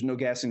 There's no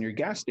gas in your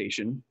gas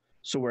station.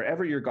 So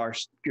wherever your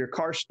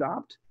car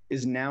stopped,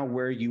 is now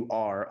where you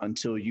are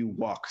until you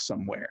walk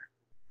somewhere.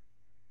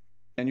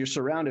 And you're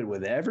surrounded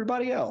with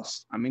everybody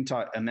else. I mean,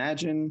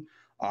 imagine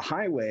a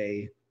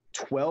highway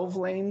 12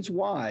 lanes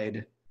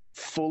wide,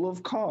 full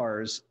of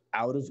cars,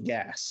 out of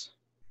gas.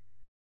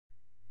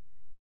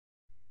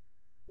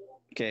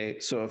 Okay,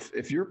 so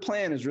if your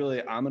plan is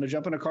really, I'm going to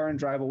jump in a car and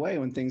drive away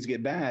when things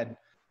get bad,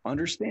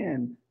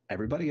 understand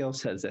everybody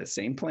else has that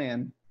same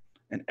plan,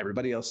 and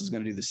everybody else is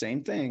going to do the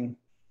same thing.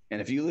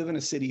 And if you live in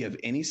a city of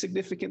any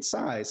significant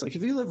size, like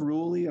if you live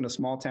rurally in a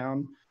small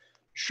town,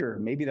 sure,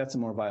 maybe that's a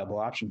more viable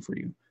option for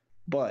you.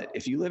 But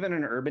if you live in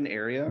an urban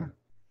area,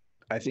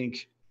 I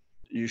think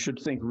you should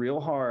think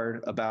real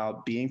hard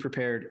about being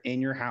prepared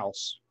in your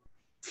house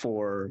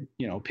for,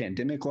 you know,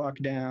 pandemic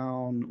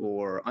lockdown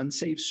or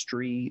unsafe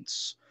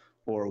streets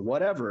or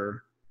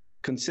whatever.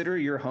 Consider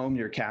your home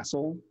your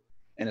castle,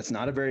 and it's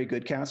not a very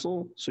good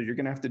castle. So you're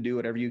going to have to do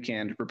whatever you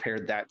can to prepare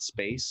that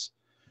space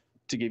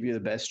to give you the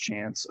best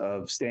chance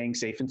of staying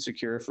safe and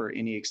secure for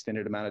any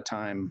extended amount of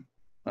time.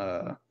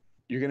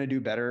 You're going to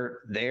do better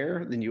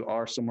there than you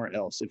are somewhere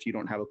else if you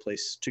don't have a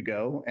place to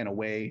go and a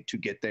way to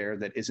get there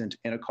that isn't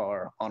in a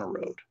car on a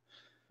road.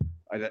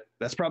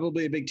 That's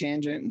probably a big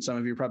tangent, and some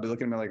of you are probably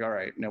looking at me like, all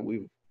right, no,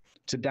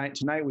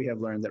 tonight we have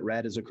learned that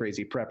Rad is a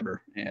crazy prepper,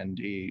 and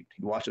he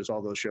watches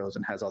all those shows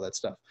and has all that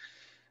stuff.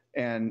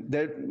 And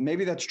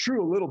maybe that's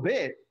true a little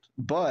bit,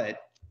 but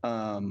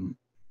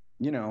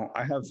you know,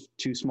 I have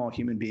two small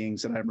human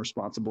beings that I'm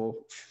responsible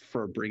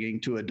for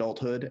bringing to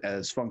adulthood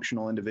as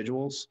functional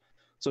individuals.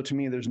 So to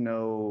me, there's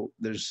no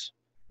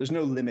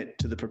limit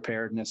to the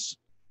preparedness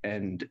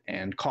and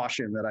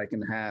caution that I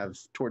can have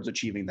towards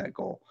achieving that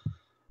goal.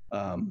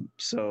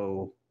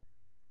 So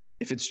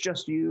if it's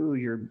just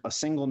you're a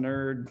single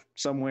nerd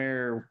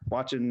somewhere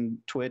watching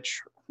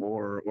Twitch,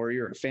 or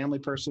you're a family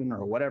person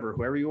or whatever,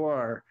 whoever you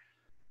are,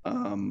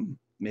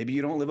 maybe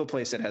you don't live a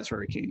place that has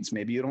hurricanes.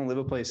 Maybe you don't live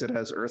a place that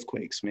has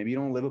earthquakes. Maybe you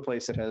don't live a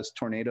place that has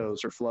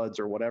tornadoes or floods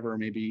or whatever.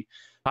 Maybe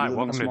you live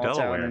in a small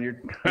town and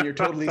you're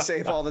totally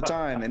safe all the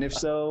time. And if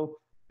so,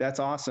 that's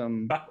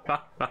awesome.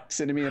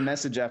 Send me a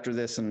message after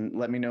this and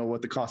let me know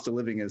what the cost of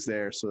living is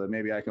there, so that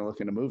maybe I can look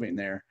into moving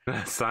there.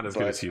 It's not as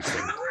good as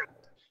Houston.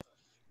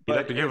 You'd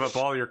have to give up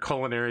all your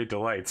culinary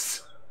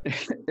delights.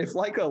 If,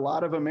 like a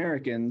lot of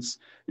Americans,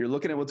 you're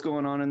looking at what's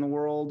going on in the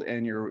world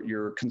and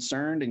you're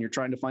concerned and you're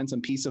trying to find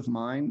some peace of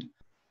mind,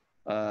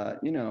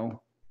 you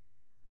know,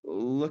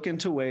 look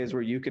into ways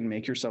where you can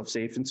make yourself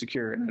safe and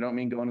secure. And I don't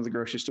mean going to the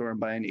grocery store and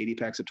buying 80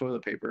 packs of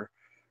toilet paper,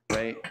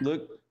 right?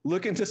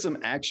 Look into some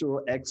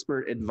actual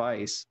expert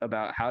advice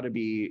about how to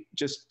be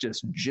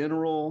just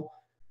general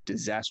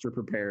disaster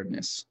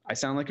preparedness. I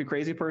sound like a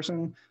crazy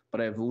person,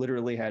 but I've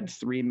literally had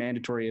 3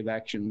 mandatory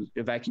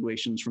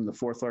evacuations from the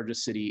 4th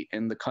largest city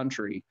in the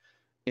country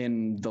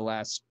in the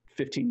last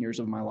 15 years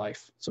of my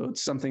life. So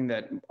it's something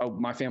that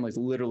my family's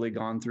literally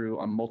gone through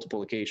on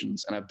multiple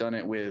occasions, and I've done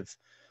it with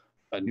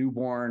a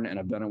newborn and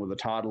I've done it with a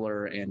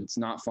toddler, and it's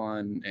not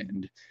fun,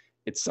 and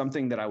it's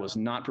something that I was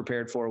not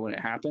prepared for when it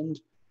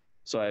happened.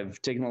 So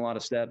I've taken a lot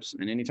of steps,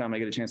 and anytime I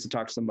get a chance to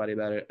talk to somebody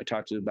about it, I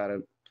talk to them about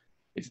it.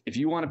 If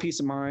you want a peace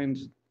of mind,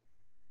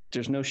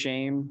 there's no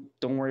shame.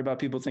 Don't worry about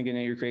people thinking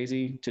that you're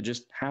crazy. To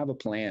just have a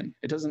plan.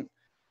 It doesn't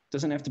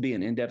have to be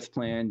an in-depth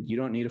plan. You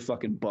don't need a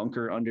fucking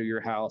bunker under your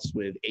house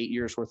with 8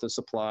 years worth of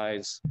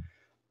supplies.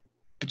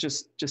 But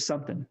just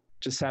something.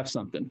 Just have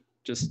something.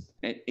 Just,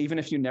 even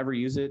if you never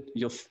use it,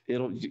 you'll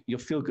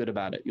feel good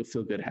about it. You'll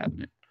feel good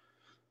having it.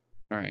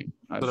 All right.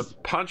 So to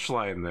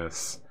punchline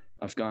this,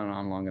 I've gone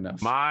on long enough.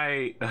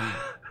 If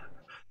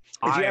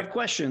you have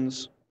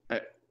questions,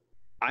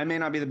 I may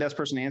not be the best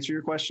person to answer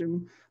your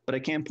question, but I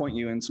can point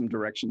you in some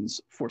directions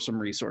for some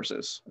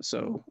resources.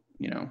 So,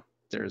 you know,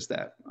 there's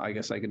that. I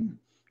guess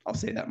I'll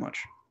say that much.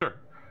 Sure.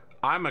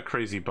 I'm a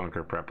crazy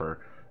bunker prepper.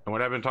 And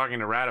what I've been talking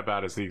to Rad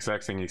about is the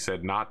exact thing he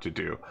said not to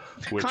do,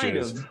 which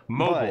is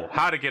mobile,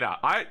 how to get out.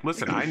 I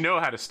know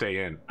how to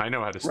stay in. I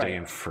know how to stay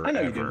in forever. I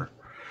know you do.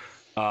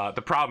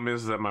 The problem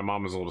is that my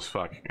mom is old as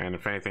fuck, and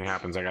if anything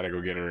happens, I gotta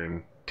go get her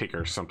and take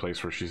her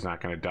someplace where she's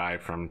not gonna die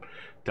from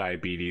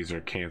diabetes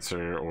or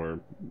cancer or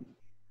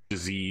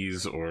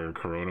disease or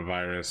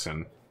coronavirus.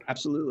 And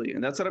absolutely,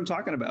 and that's what I'm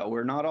talking about.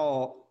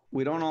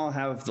 We don't all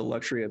have the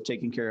luxury of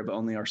taking care of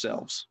only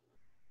ourselves.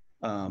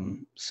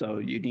 So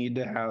you need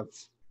to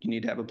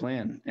have a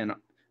plan, and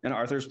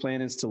Arthur's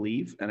plan is to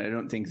leave, and I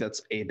don't think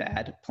that's a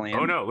bad plan.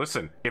 Oh no,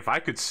 listen, if I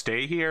could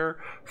stay here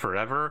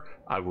forever,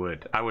 I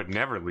would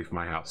never leave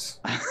my house.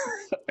 I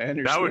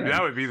understand.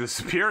 That would be the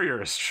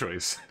superiorist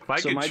choice. If I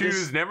could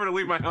choose never to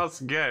leave my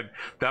house again,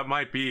 that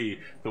might be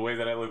the way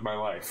that I live my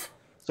life.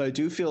 So I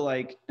do feel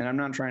like, and I'm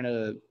not trying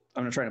to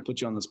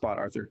put you on the spot,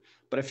 Arthur,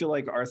 but I feel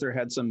like Arthur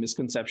had some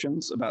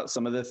misconceptions about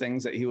some of the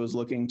things that he was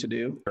looking to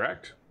do.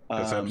 Correct.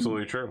 That's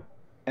absolutely true.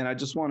 And I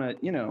just want to,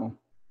 you know,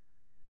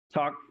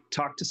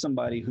 talk to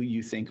somebody who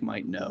you think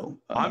might know.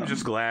 I'm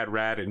just glad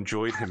Rad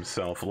enjoyed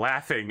himself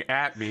laughing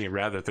at me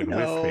rather than with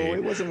me. No,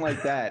 it wasn't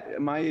like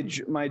that.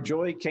 My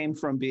joy came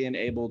from being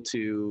able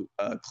to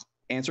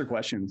answer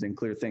questions and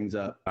clear things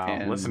up.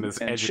 Listen to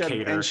this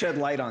educator. And shed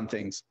light on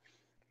things.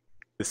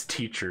 This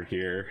teacher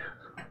here.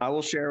 I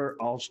will share.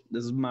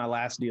 This is my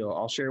last deal.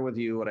 I'll share with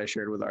you what I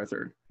shared with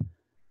Arthur.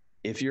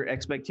 If your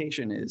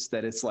expectation is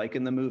that it's like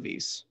in the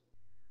movies,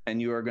 and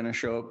you are going to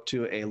show up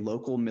to a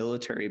local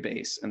military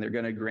base and they're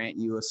going to grant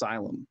you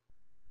asylum,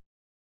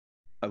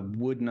 I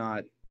would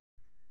not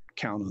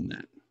count on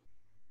that.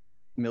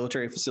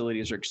 Military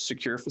facilities are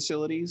secure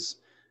facilities.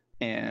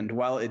 And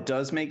while it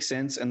does make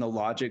sense and the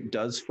logic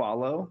does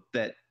follow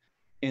that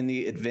in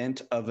the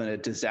event of a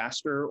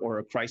disaster or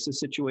a crisis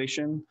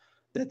situation,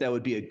 that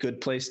would be a good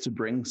place to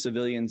bring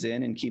civilians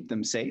in and keep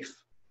them safe.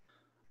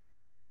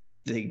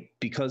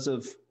 Because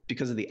of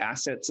the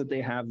assets that they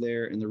have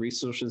there and the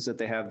resources that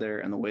they have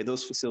there and the way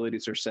those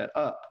facilities are set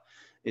up,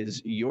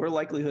 is your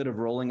likelihood of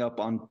rolling up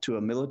onto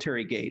a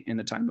military gate in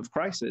a time of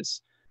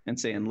crisis and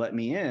saying, let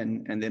me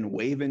in, and then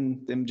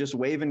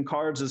waving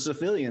cards as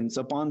civilians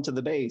up onto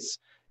the base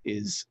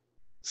is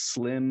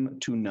slim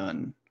to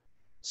none.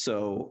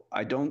 So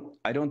I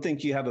don't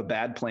think you have a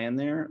bad plan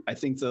there. I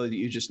think though that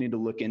you just need to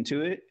look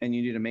into it and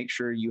you need to make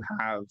sure you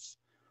have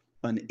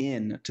an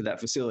in to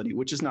that facility,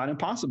 which is not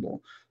impossible.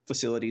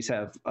 Facilities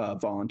have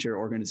volunteer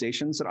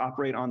organizations that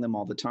operate on them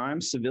all the time.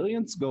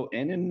 Civilians go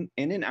in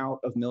and out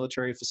of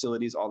military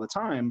facilities all the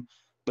time,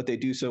 but they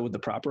do so with the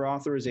proper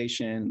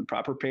authorization, the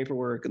proper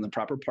paperwork, and the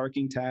proper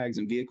parking tags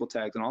and vehicle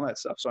tags and all that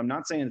stuff. So I'm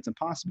not saying it's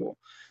impossible.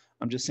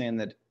 I'm just saying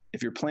that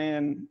if your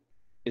plan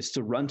is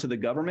to run to the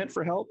government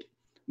for help,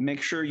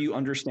 make sure you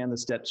understand the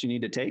steps you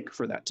need to take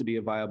for that to be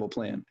a viable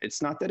plan.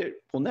 It's not that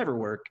it will never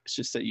work. It's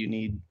just that you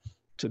need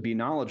to be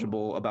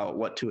knowledgeable about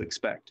what to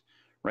expect,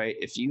 right?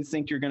 If you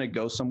think you're going to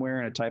go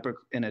somewhere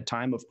in a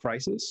time of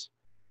crisis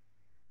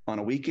on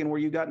a weekend where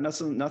you got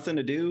nothing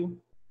to do,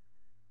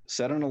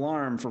 set an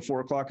alarm for 4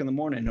 o'clock in the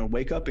morning and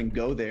wake up and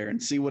go there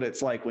and see what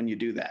it's like when you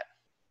do that.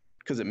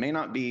 Because it may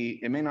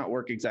not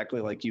work exactly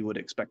like you would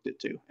expect it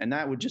to. And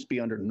that would just be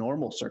under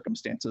normal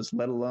circumstances,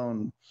 let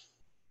alone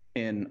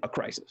in a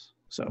crisis.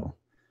 So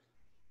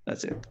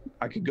that's it.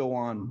 I could go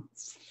on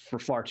for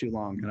far too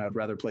long, and I'd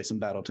rather play some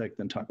Battletech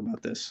than talk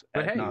about this.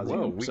 But hey,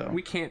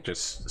 we can't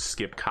just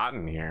skip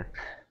Cotton here.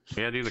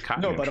 We gotta do the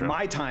Cotton. No, but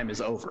my time is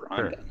over.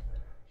 Sure.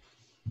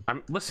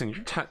 I'm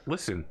done.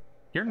 Listen,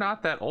 you're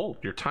not that old.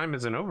 Your time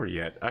isn't over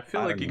yet. I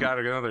feel like you got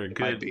another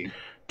good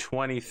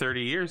 20,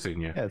 30 years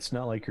in you. Yeah, it's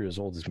not like you're as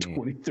old as me.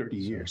 20, 30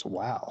 years.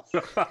 Wow.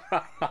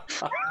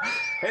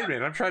 Hey,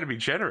 man, I'm trying to be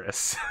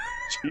generous.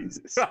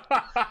 Jesus.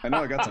 I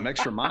know I got some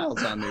extra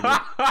miles on me,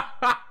 but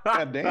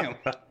god damn.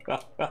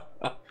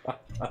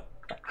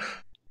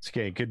 It's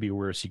okay. It could be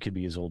worse. You could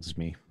be as old as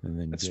me. And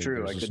then that's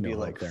true. I could be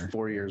like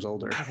 4 years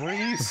older. What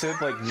you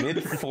said, like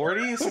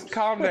mid-40s?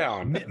 Calm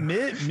down.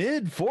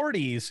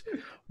 Mid-40s?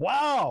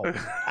 Wow.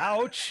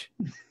 Ouch.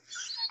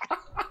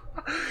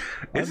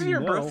 Isn't your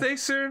birthday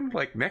soon?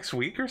 Like next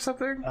week or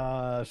something?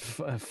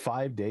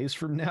 5 days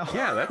from now.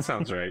 Yeah, that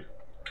sounds right.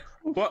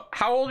 Well,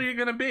 how old are you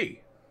gonna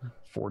be?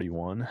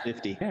 41.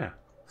 50. Yeah.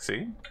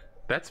 See?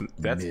 That's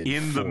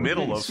in the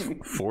middle of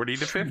 40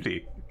 to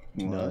 50.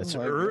 No, it's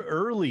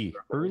early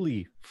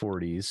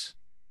 40s.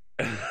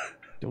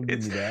 Don't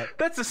give me that.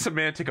 That's a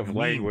semantic of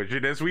language,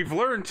 and as we've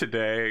learned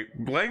today,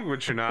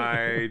 language and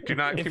I do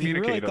not if communicate. If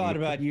you really thought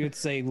about it, you'd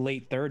say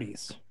late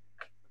 30s.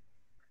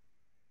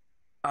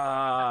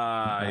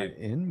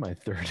 In my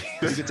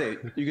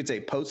 30s. You could say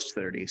post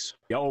 30s.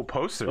 Yo,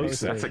 post 30s.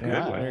 That's a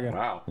good one.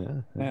 Wow.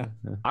 Yeah.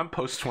 I'm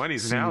post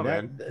 20s now,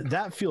 man.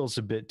 That feels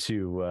a bit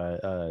too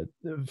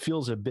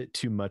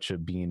much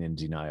of being in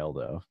denial,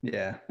 though.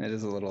 Yeah, it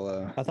is a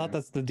little. I thought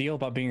that's the deal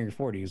about being in your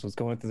 40s was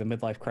going through the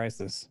midlife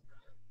crisis.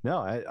 No,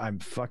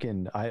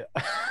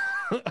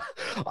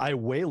 I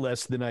weigh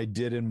less than I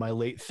did in my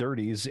late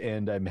 30s,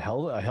 and I'm a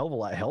hell of a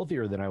lot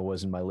healthier than I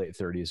was in my late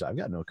 30s. I've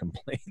got no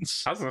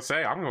complaints. I was gonna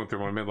say I'm going through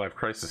my midlife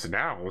crisis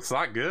now. It's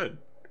not good.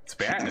 It's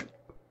bad.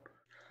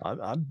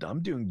 I'm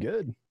doing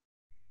good.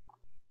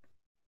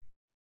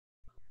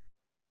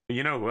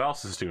 You know who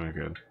else is doing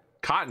good?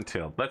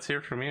 Cottontailed. Let's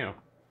hear from you.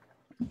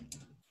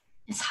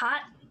 It's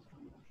hot.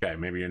 Okay,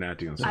 maybe you're not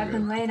doing so I've good.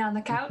 been laying on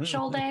the couch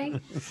all day.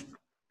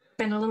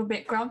 Been a little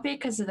bit grumpy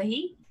because of the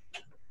heat.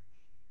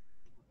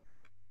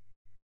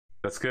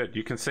 That's good.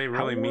 You can say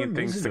really mean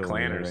things to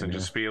clanners and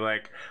just be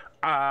like,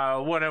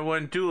 what I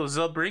want duels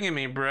they'll bringing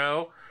me,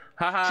 bro.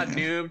 Haha,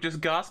 noob,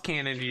 just Gauss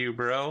cannoned you,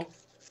 bro.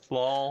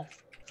 Lol.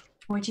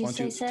 What'd you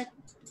say, Sid?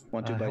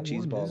 Want to buy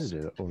cheese balls? Is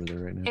it over there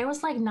right now? It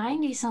was like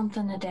 90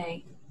 something a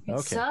day. It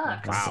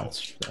sucks. Wow.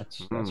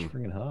 That's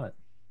freaking hot.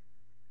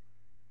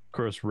 Of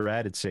course,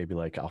 Rad'd say, be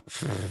like, oh,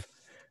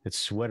 it's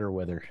sweater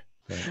weather.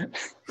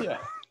 Yeah.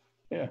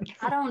 Yeah.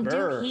 I don't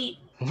do heat.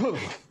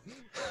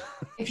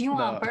 If you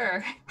want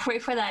burr,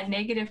 wait for that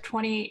negative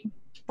 20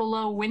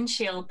 below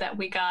windshield that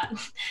we got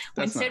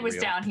when Sid was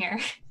down here.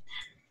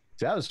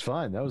 That was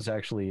fun. That was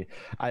actually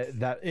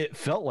it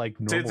felt like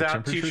normal Sid's out,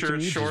 temperature t-shirt, to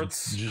me,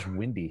 shorts, just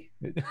windy.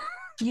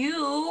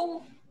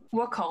 You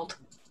were cold.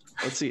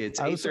 Let's see. It's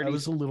 8:30. I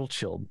was a little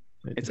chilled.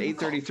 It's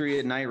 8:33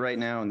 at night right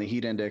now, and the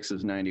heat index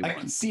is 91. I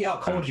can see how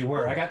cold you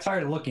were. I got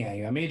tired of looking at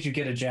you. I made you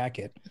get a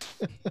jacket.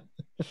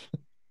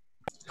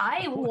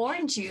 I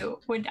warned you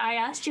when I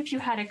asked you if you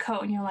had a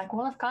coat, and you're like,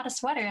 well, I've got a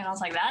sweater. And I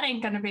was like, that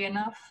ain't going to be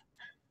enough.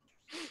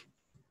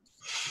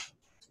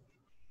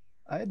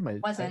 I had my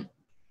Wasn't.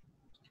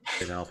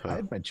 I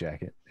had my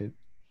jacket. It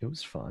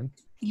was fine.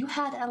 You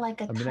had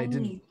a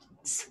tiny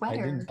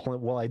sweater.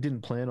 I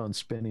didn't plan on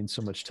spending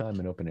so much time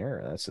in open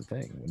air. That's the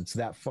thing. When it's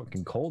that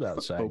fucking cold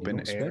outside, you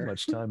don't spend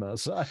much time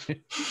outside.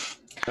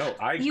 No,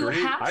 I agree. You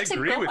have I to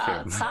agree go with him.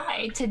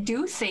 outside to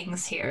do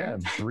things here.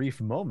 Yeah,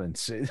 brief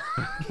moments.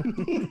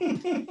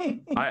 I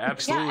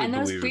absolutely and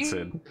those believe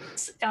it,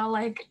 Sid.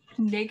 like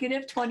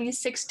negative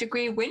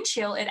 26-degree wind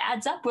chill. It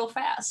adds up real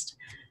fast,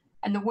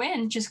 and the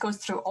wind just goes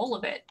through all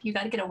of it. You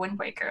got to get a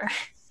windbreaker.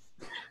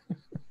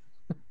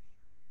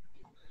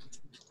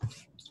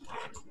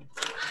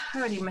 I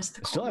already missed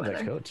the cold Still have weather.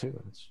 that coat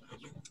too.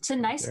 It's a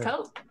nice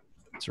coat.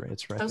 It's right.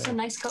 It's right. Those there. are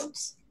nice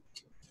coats.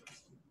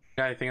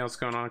 Got anything else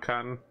going on,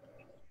 Cotton?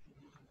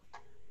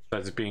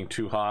 Besides it being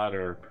too hot,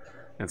 or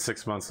in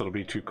 6 months it'll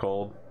be too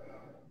cold?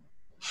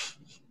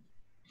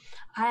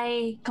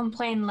 I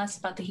complain less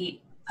about the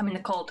heat. I mean the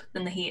cold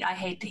than the heat. I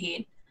hate the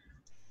heat.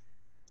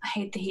 I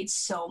hate the heat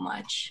so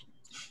much.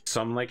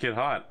 Some like it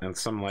hot, and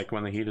some like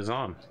when the heat is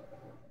on.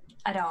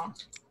 I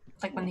don't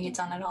like when the heat's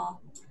on at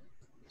all.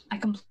 I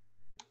complain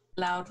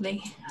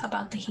loudly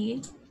about the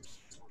heat.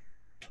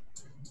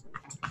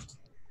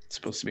 It's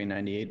supposed to be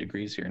 98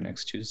 degrees here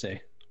next Tuesday.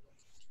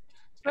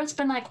 But it's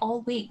been like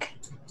all week.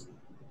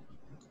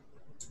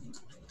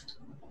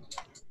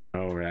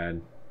 Oh,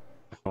 rad.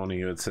 If only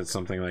you had said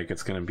something like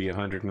it's going to be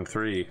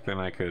 103, then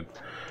I could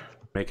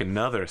make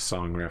another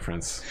song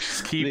reference.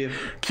 Just keep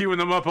queuing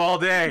them up all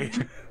day.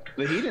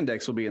 The heat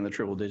index will be in the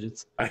triple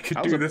digits. I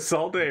could do this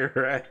all day,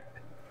 right?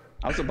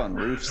 I was up on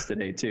roofs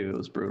today too. It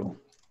was brutal.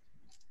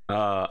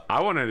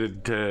 I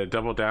wanted to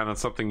double down on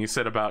something you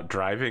said about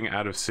driving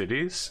out of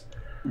cities.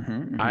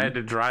 I had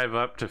to drive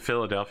up to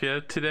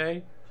Philadelphia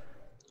today.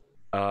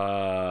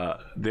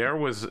 There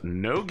was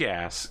no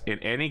gas in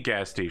any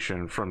gas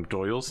station from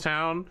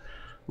Doylestown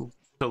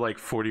to like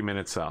 40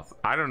 minutes south.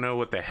 I don't know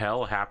what the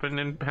hell happened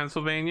in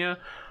Pennsylvania.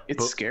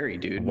 It's scary,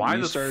 dude. Why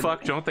the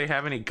fuck don't they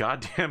have any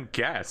goddamn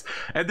gas?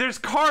 And there's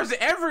cars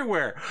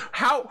everywhere.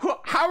 How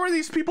are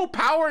these people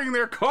powering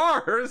their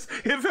cars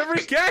if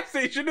every gas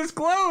station is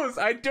closed?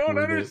 I don't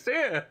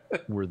understand.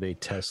 Were they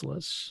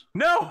Teslas?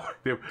 No,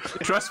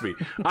 trust me.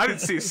 I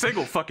didn't see a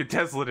single fucking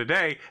Tesla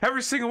today.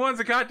 Every single one's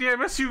a goddamn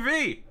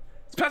SUV.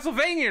 It's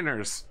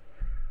Pennsylvanianers.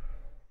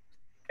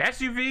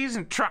 SUVs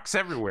and trucks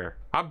everywhere.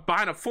 I'm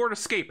buying a Ford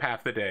Escape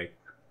half the day.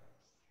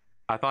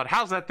 I thought,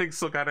 how's that thing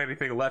still got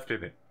anything left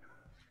in it?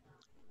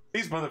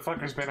 These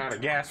motherfuckers been out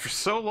of gas for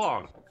so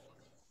long.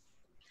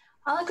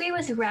 I'll agree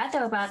with Rad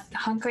though about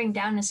hunkering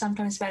down is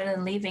sometimes better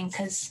than leaving,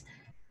 because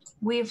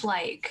we've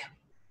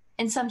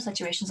in some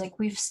situations,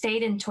 we've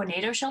stayed in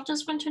tornado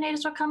shelters when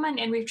tornadoes were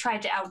coming, and we've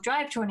tried to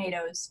outdrive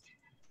tornadoes,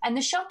 and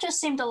the shelters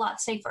seemed a lot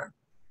safer.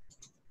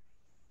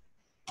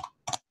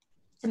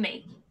 To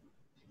me.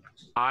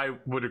 I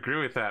would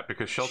agree with that,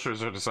 because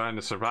shelters are designed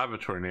to survive a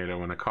tornado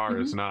when a car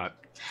is not.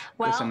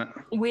 Well,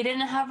 we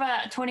didn't have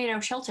a tornado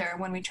shelter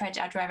when we tried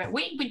to outdrive it.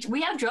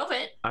 We outdrove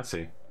it. I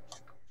see.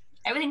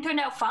 Everything turned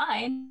out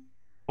fine.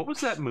 What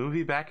was that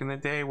movie back in the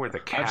day where the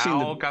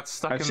cow got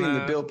stuck in the... I've seen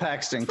the Bill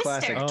Paxton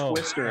classic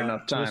Twister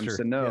enough times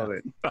to know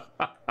that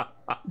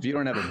if you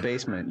don't have a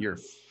basement, you're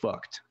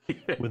fucked.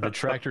 With the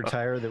tractor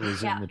tire that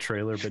was in the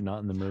trailer but not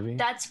in the movie.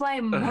 That's why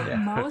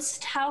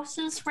most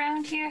houses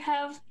around here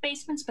have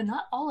basements, but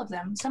not all of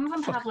them. Some of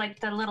them have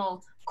the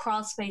little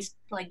crawl space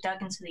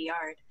dug into the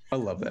yard. I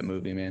love that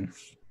movie, man.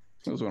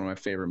 It was one of my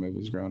favorite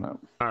movies growing up.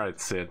 All right,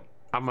 Sid.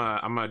 I'm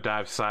gonna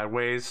dive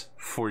sideways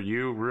for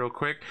you real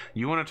quick.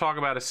 You want to talk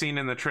about a scene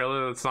in the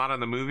trailer that's not in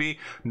the movie?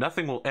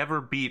 Nothing will ever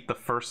beat the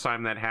first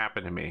time that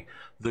happened to me.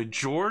 The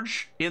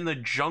George in the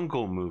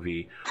Jungle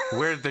movie,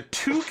 where the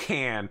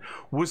toucan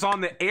was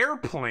on the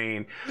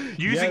airplane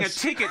using a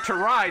ticket to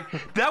ride.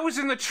 That was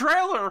in the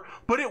trailer,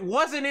 but it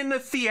wasn't in the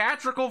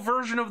theatrical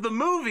version of the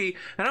movie.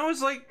 And I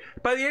was like,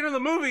 by the end of the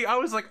movie, I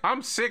was like,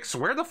 I'm 6.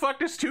 Where the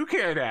fuck is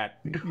toucan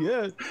at?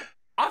 Yeah.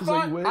 I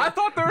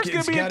thought there was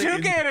going to be a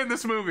toucan in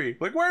this movie.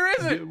 Where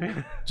is it?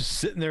 Just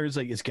sitting there,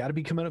 it's got to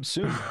be coming up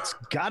soon. It's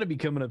got to be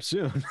coming up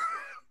soon.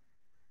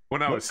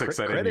 When I was 6,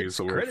 I didn't use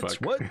the word fuck.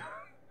 What?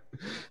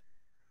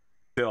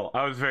 Still,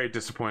 I was very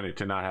disappointed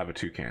to not have a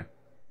toucan.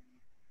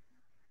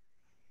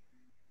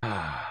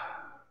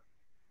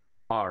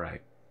 All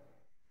right.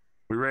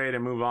 We ready to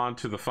move on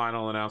to the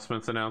final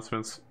announcements, and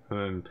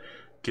then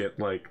get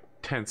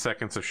 10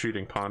 seconds of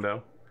shooting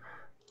Pondo?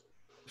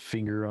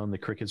 Finger on the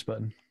crickets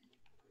button.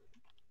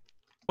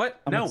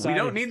 What? No, we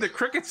don't need the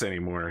crickets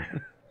anymore.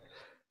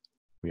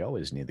 We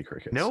always need the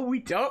crickets. No, we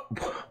don't.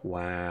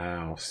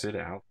 Wow, sit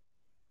out.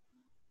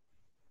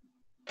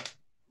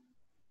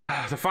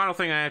 The final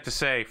thing I have to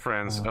say,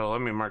 friends. Let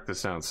me mark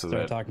this down so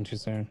that. Talking too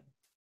soon.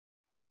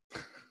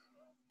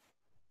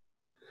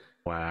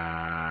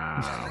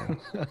 Wow.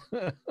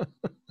 I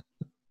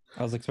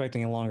was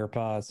expecting a longer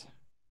pause.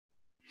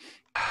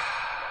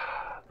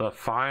 The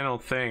final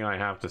thing I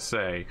have to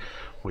say,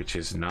 which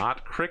is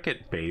not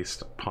cricket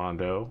based,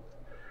 Pondo,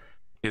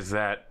 is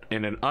that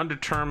in an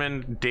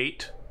undetermined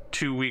date,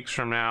 2 weeks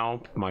from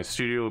now, my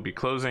studio will be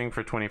closing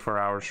for 24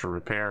 hours for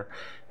repair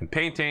and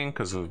painting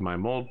because of my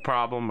mold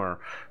problem or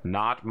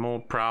not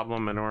mold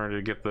problem. In order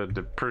to get the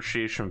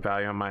depreciation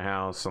value on my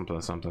house, something.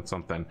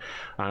 I'm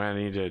gonna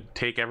need to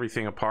take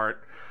everything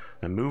apart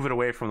and move it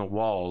away from the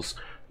walls.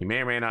 You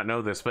may or may not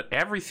know this, but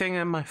everything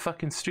in my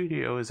fucking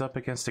studio is up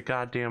against a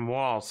goddamn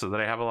wall so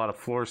that I have a lot of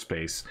floor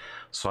space.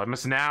 So I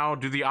must now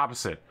do the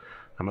opposite.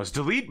 I must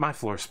delete my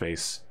floor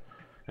space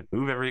and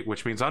move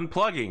which means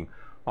unplugging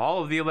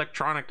all of the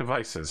electronic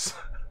devices.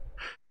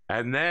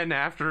 And then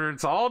after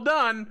it's all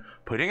done,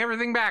 putting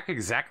everything back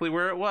exactly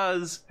where it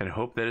was and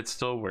hope that it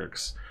still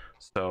works.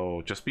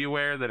 So just be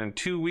aware that in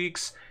 2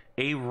 weeks,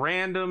 a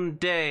random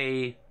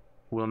day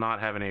will not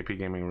have an AP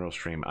Gaming Real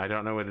stream. I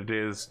don't know what it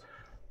is.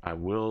 I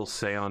will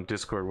say on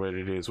Discord what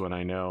it is when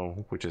I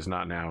know, which is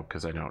not now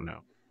because I don't know.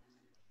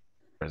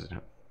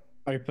 President.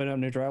 Are you putting up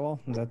new drywall?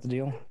 Is that the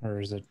deal? Or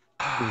is it...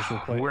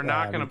 We're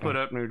not going to put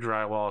up new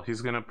drywall.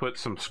 He's going to put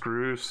some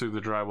screws through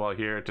the drywall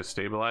here to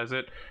stabilize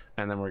it,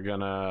 and then we're going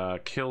to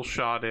kill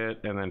shot it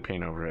and then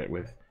paint over it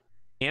with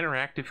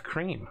interactive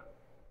cream,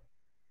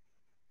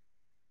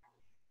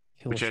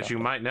 which, as you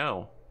might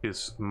know,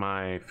 is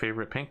my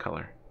favorite paint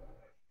color.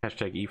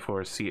 Hashtag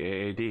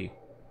E4CAAD.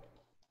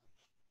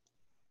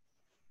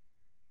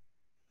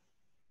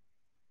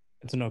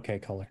 It's an okay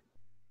color.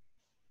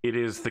 It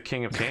is the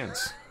king of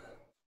tans.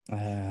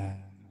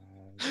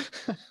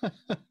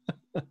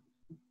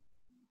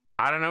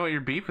 I don't know what your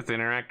beef with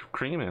interactive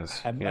cream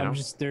is. I'm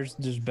just there's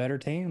better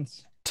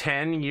tans.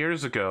 10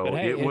 years ago, But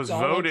hey, it was it's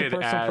all up to voted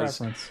personal as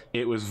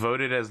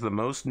preference. the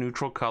most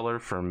neutral color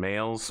for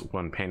males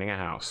when painting a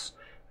house.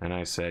 And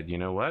I said, you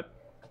know what?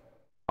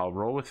 I'll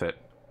roll with it.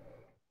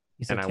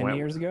 You said And 10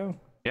 years ago?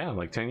 Yeah,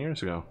 like 10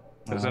 years ago.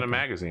 It was in a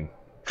magazine.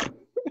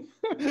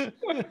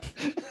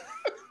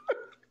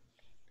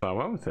 So I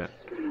went with it.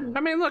 I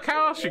mean, look,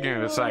 how else are you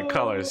gonna decide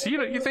colors?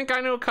 You think I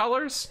know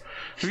colors?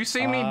 Have you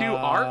seen me do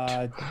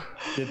art?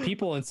 The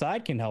people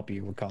inside can help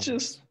you with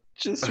colors.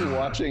 Just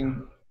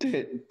watching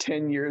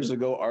 10 years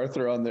ago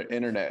Arthur on the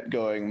internet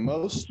going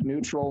most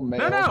neutral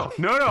male.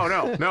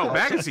 No.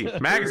 Magazine.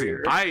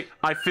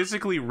 I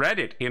physically read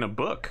it in a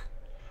book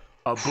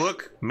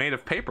made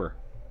of paper.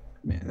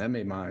 Man, that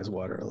made my eyes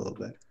water a little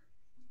bit.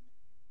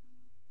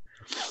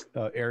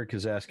 Eric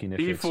is asking if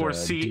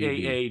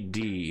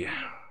E4CAAD.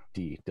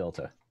 D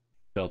Delta.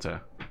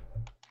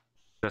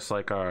 Just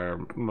like our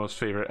most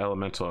favorite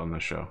elemental on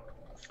the show.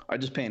 I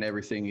just paint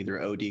everything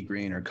either OD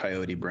green or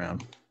coyote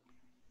brown.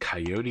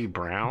 Coyote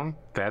brown?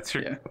 That's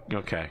your... Yeah.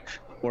 Okay.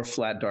 Or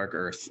flat dark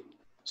earth.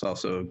 It's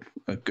also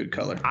a good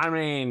color. I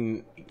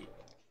mean...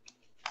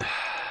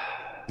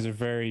 These are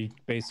very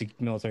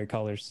basic military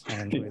colors.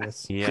 I enjoy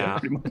this. Yeah.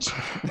 Pretty much.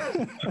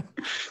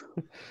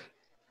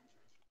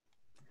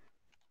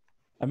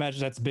 I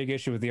imagine that's a big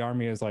issue with the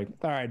army is like,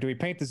 all right, do we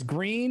paint this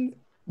green,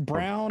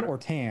 brown, or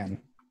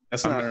tan?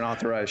 That's not an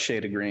authorized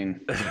shade of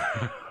green.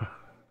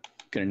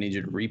 Gonna need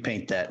you to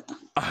repaint that.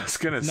 I was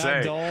gonna say,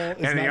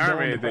 in the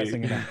army,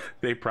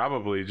 they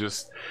probably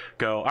just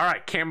go, all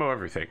right, camo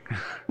everything.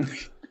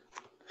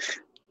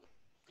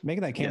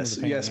 Making that camo.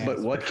 Yes, but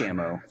what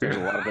camo? There's a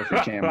lot of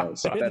different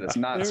camos. That is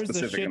not specific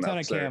enough. There's a shit ton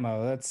of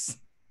camo. That's.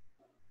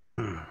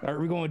 Are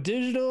we going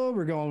digital?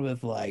 We're going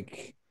with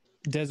like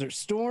Desert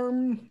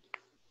Storm.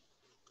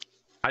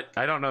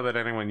 I don't know that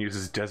anyone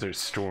uses Desert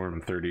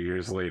Storm 30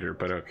 years later,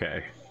 but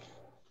okay.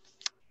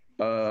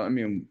 Oh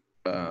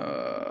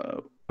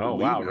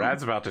wow,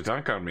 Rad's about to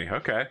dunk on me.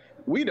 Okay.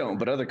 We don't,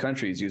 but other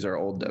countries use our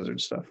old desert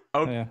stuff.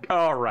 Oh, yeah.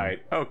 All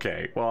right.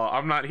 Okay. Well,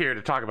 I'm not here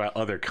to talk about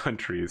other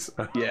countries.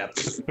 Yeah.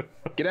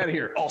 Get out of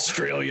here,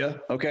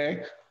 Australia.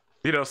 Okay.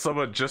 You know,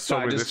 someone just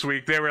told me this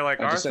week, they were like,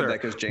 Arthur,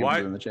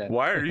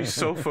 why are you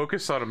so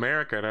focused on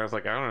America? And I was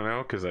like, I don't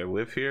know, because I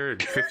live here and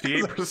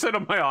 58%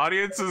 of my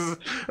audience is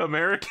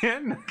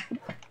American.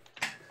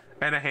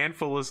 And a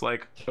handful is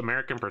like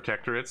American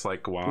protectorates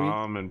like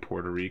Guam and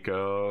Puerto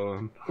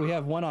Rico. We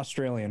have one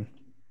Australian.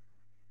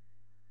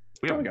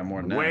 We have got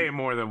more than way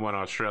more than one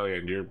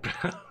Australian. You're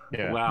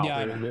yeah. Wow.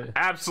 Yeah.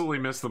 Absolutely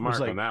missed the mark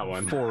on that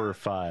one. 4 or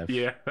 5.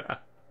 Yeah.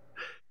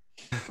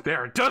 There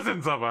are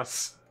dozens of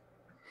us.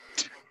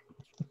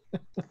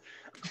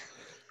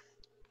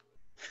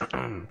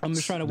 I'm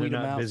just trying to weed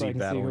them out so I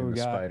can see who we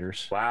got.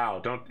 Spiders.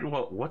 Wow.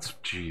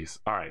 Jeez.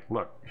 All right.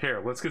 Look,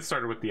 here, let's get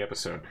started with the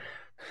episode.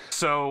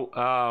 So,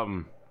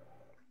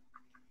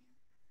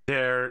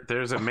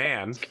 there's a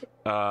man.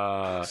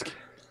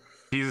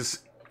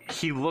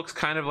 He looks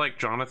kind of like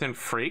Jonathan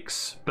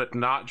Frakes, but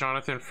not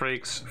Jonathan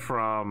Frakes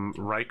from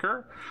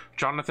Riker.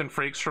 Jonathan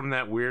Frakes from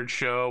that weird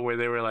show where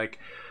they were like,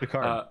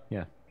 Picard.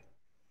 Yeah.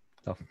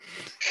 Oh.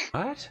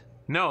 What?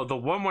 No, the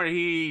one where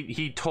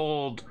he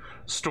told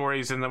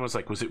stories and then was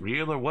like, was it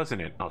real or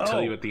wasn't it? I'll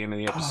tell you at the end of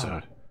the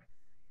episode.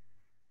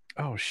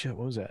 Oh shit,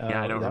 what was that?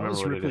 Yeah, I don't remember was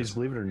what Ripley's it is.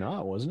 Believe It or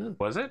Not, wasn't it?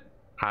 Was it?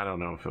 I don't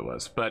know if it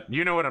was, but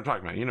you know what I'm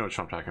talking about. You know what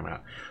I'm talking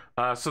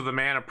about. So the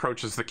man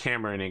approaches the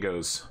camera and he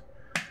goes,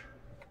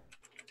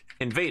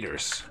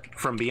 "Invaders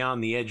from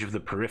beyond the edge of the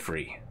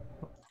periphery.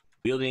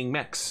 wielding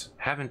mechs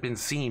haven't been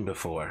seen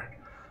before.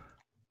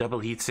 Double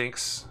heat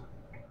sinks,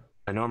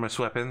 enormous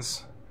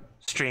weapons,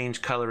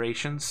 strange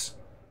colorations.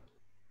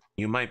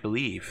 You might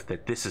believe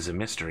that this is a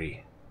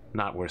mystery,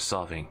 not worth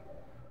solving.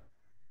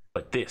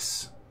 But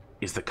this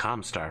is the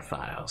Comstar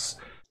files.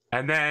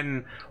 And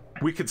then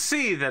we could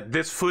see that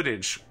this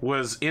footage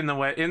was in the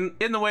way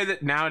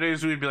that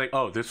nowadays we'd be like,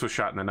 oh, this was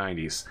shot in the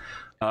 90s.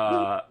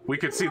 We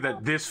could see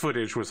that this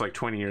footage was like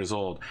 20 years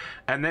old.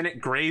 And then it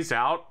grays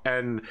out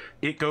and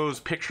it goes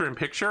picture in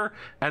picture,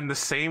 and the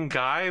same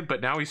guy,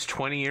 but now he's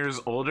 20 years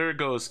older,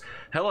 goes,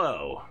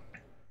 hello,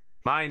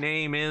 my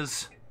name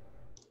is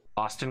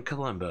Austin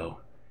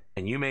Colombo,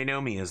 and you may know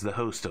me as the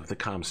host of the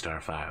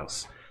Comstar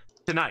Files.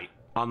 Tonight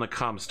on the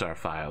Comstar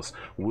Files,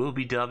 we'll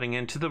be delving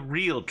into the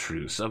real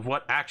truths of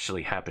what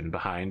actually happened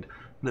behind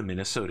the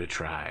Minnesota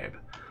tribe.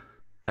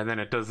 And then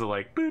it does the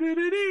like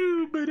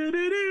boo-doo-doo-doo,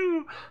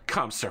 boo-doo-doo-doo.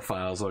 Comstar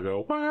Files will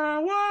go wah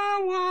wah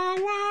wah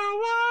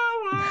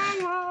wah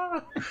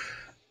wah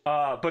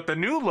wah. But the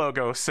new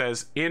logo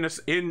says in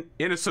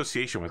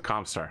association with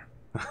Comstar.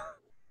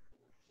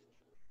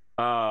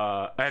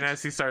 And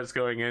as he starts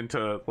going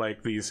into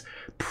like these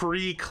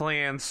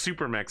pre-clan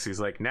supremacy, he's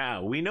like,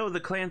 now we know the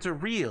clans are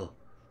real.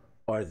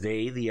 Are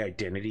they the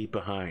identity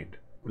behind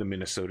the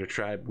Minnesota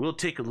tribe? We'll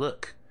take a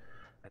look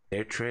at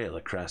their trail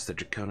across the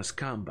Draconis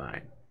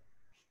Combine.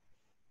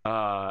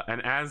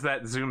 And as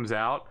that zooms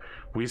out,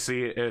 we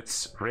see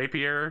it's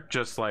Rapier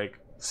just like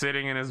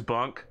sitting in his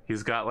bunk.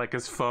 He's got like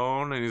his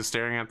phone and he's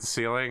staring at the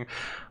ceiling.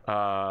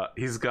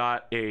 He's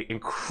got a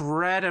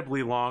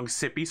incredibly long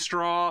sippy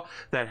straw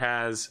that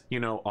has, you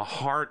know, a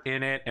heart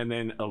in it and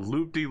then a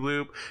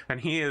loop-de-loop, and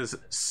he is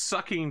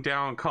sucking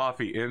down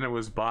coffee into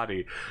his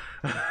body.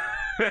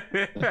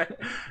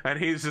 And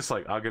he's just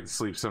like, I'll get to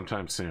sleep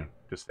sometime soon,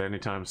 just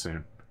anytime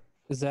soon.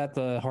 Is that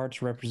the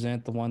hearts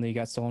represent the one that you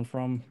got stolen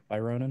from by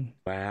Ronan?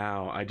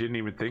 Wow, I didn't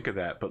even think of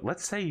that, but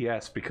let's say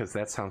yes, because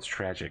that sounds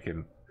tragic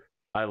and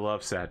I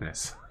love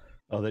sadness.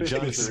 Oh, that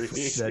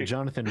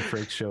Jonathan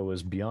Frakes show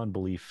was beyond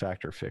belief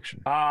factor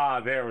fiction.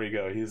 Ah, there we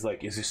go. He's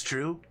like, is this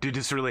true? Did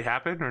this really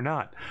happen or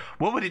not?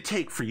 What would it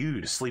take for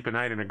you to sleep a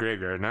night in a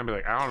graveyard? And I'd be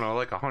like, I don't know,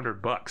 like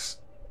 $100.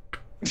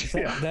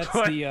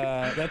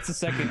 Yeah, that's the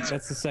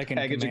second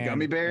package of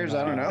gummy bears.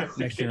 I don't know.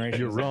 Next Generation.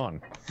 You're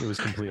wrong. It was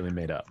completely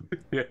made up.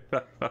 Yeah.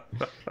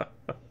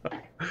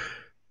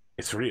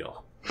 It's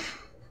real.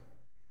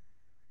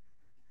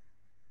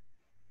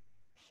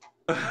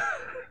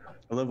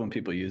 I love when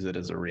people use it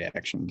as a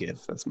reaction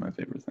GIF. That's my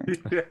favorite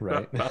thing.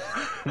 Right.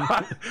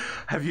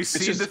 Have you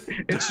seen this?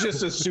 It's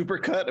just a super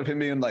cut of him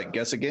being like,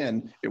 guess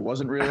again, it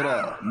wasn't real at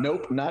all.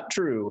 Nope, not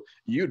true.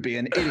 You'd be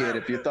an idiot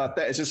if you thought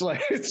that. It's just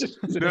like, it's just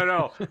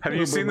No. Have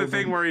you seen the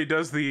thing where he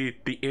does the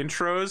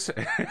intros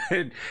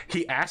and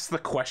he asks the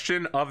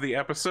question of the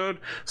episode?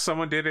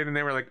 Someone did it and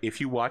they were like, if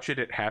you watch it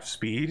at half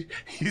speed,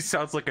 he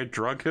sounds like a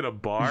drunk at a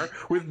bar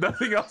with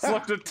nothing else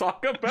left to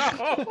talk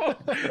about.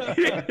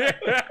 Yeah.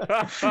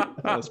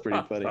 That's pretty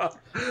funny.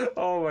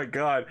 Oh my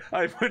god,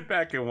 I went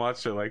back and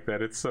watched it like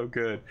that. It's so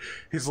good.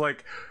 He's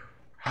like,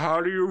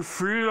 how do you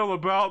feel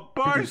about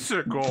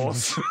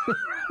bicycles?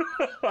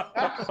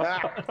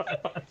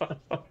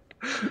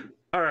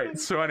 All right,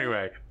 so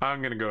anyway,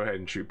 I'm gonna go ahead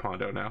and shoot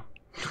Pondo now.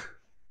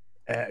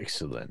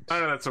 Excellent.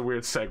 I know that's a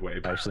weird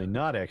segue, but Actually,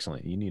 not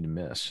excellent. You need to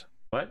miss.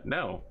 what?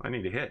 No, I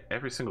need to hit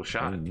every single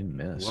shot, You need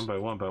to miss. one by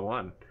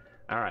one.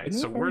 All right, Isn't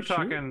so it we're hard to shoot?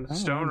 talking I don't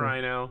Stone remember.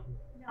 Rhino,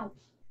 No,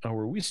 Oh,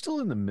 were we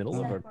still in the middle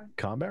of our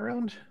combat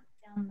round?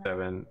 down the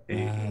 7, 8,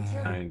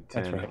 9,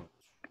 10, That's right.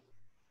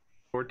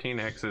 14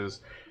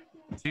 X's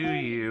to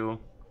you.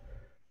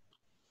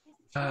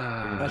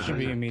 That should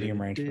be a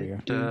medium range for you.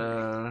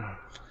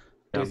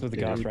 At least with the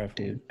Gauss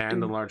rifle.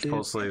 And the large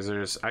pulse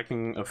lasers. I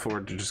can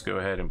afford to just go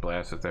ahead and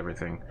blast with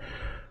everything.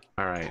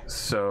 All right,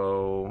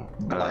 so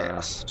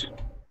Blast.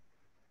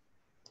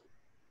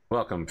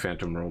 welcome,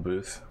 Phantom Roll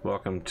Booth.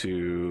 Welcome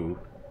to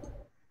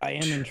I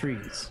am in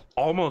trees.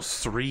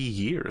 almost 3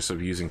 years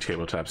of using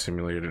Tabletop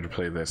Simulator to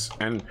play this,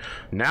 and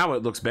now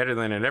it looks better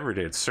than it ever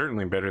did.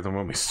 Certainly better than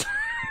when we started.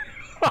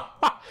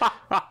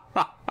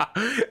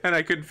 And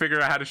I couldn't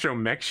figure out how to show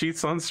mech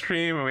sheets on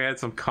stream, and we had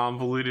some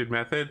convoluted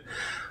method.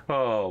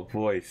 Oh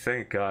boy,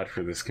 thank God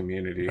for this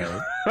community.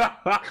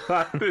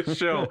 This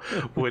show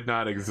would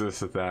not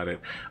exist without it.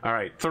 All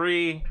right,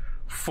 3,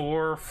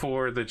 4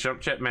 for the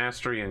jump jet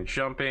mastery and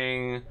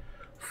jumping.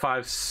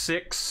 5,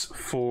 6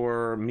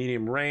 for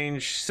medium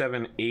range.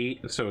 7,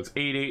 8. So it's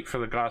 8, 8 for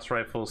the Gauss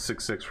rifle.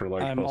 6, 6 for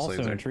large I'm pulse also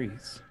laser. in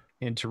trees.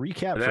 And to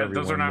recap for everyone,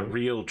 Those are not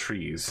real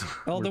trees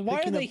Oh, We're then why are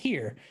picking they up-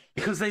 here?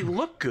 because they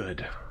look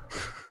good.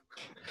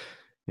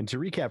 And to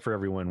recap for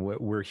everyone,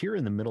 we're here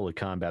in the middle of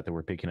combat that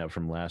we're picking up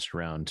from last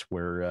round,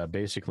 where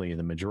basically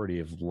the majority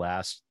of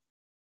last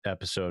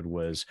episode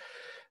was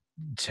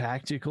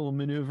tactical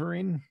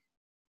maneuvering.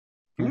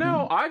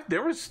 No,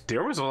 there was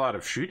a lot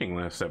of shooting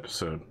last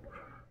episode.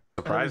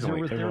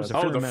 Surprisingly, There was a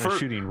Oh, fair the amount of fir-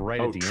 shooting right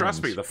oh, at the trust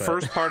end, me, the but-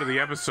 first part of the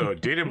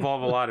episode did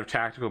involve a lot of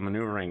tactical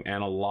maneuvering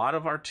and a lot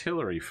of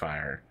artillery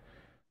fire.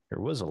 There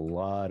was a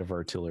lot of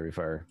artillery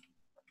fire.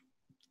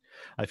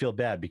 I feel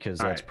bad because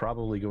All that's right.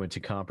 probably going to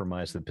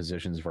compromise the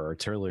positions of our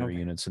artillery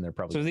units, and they're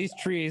probably. So these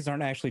trees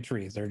aren't actually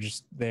trees;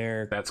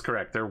 they're. That's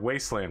correct. They're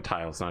wasteland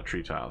tiles, not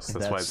tree tiles.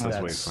 That's why it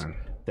says wasteland.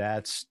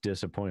 That's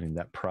disappointing.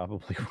 That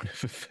probably would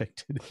have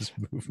affected his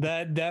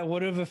movement. That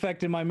would have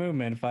affected my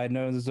movement if I had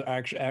known those are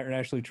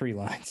actually tree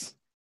lines.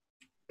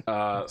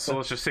 So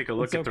let's just take a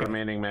look at the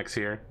remaining mechs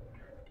here.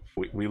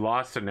 We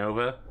lost a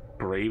Nova.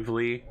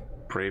 Bravely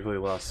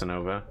lost a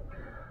Nova.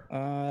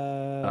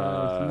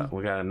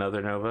 We got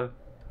another Nova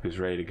who's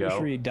ready to go. I'm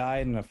sure he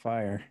died in a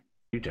fire.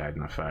 You died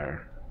in a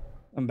fire.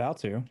 I'm about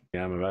to.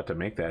 Yeah, I'm about to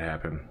make that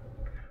happen.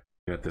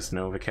 Got this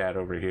Nova Cat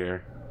over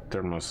here.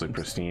 They're mostly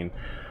pristine.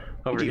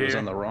 Over he was here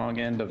on the wrong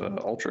end of an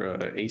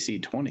Ultra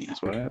AC-20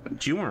 is what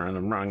happened. You were on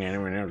the wrong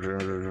end.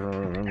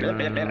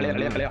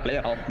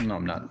 No,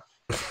 I'm not.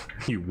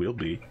 You will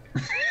be.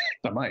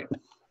 I might.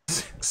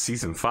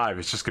 Season 5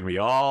 is just going to be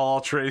all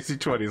Ultra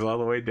AC-20s all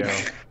the way down.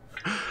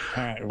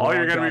 All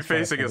you're going to be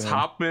facing is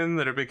Hopmen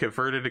that have been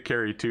converted to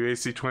carry 2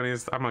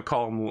 AC-20s. I'm going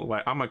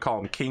to call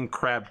them King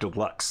Crab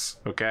Deluxe,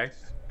 okay?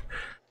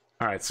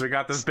 All right, so we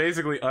got this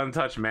basically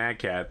untouched Mad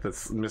Cat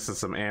that's missing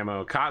some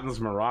ammo. Cotton's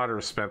Marauder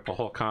spent the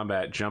whole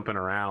combat jumping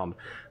around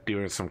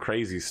doing some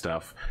crazy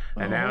stuff.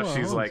 And now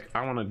she's like,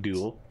 I want to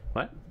duel.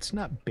 What? It's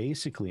not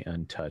basically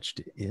untouched.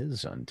 It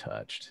is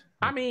untouched.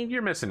 I mean,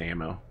 you're missing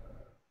ammo.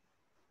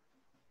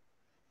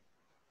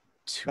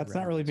 That's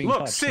not really being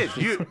Look, touched.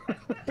 Sid,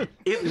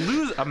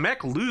 a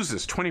mech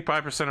loses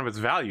 25% of its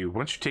value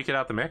once you take it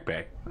out the mech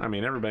bay. I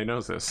mean, everybody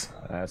knows this.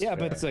 That's yeah,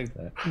 fair. but it's a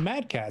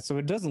Mad Cat, so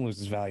it doesn't lose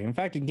its value. In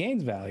fact, it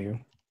gains value.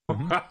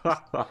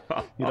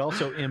 It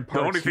also imparts.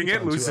 The only thing heat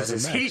it onto loses other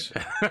is mechs.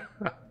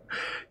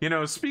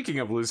 heat. Speaking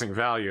of losing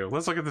value,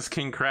 let's look at this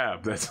King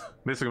Crab that's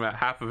missing about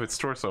half of its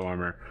torso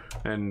armor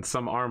and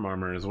some arm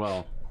armor as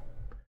well.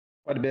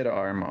 Quite a bit of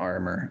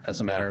armor,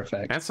 as a matter of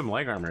fact. And some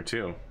leg armor,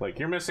 too. Like,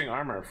 you're missing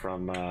armor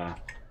from...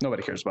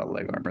 Nobody cares about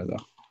leg armor, though.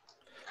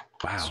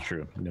 Wow. That's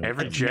true. No,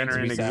 Every Jenner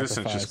in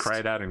existence just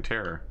cried out in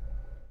terror.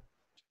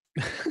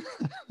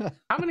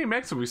 How many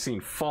mechs have we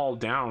seen fall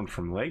down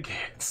from leg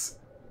hits?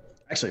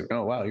 Actually,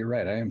 oh, wow, you're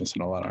right. I am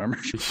missing a lot of armor.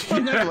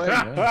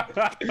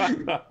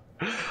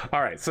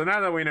 All right, so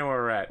now that we know where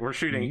we're at, we're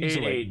shooting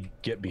 8-8.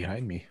 Get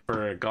behind me.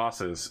 For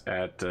Gosses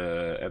at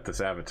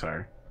this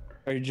avatar.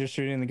 Are you just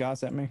shooting the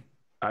Goss at me?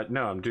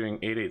 No, I'm doing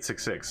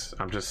 8866.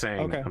 I'm just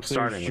saying. Okay, I'm so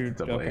starting with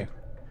the blade.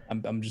 Okay.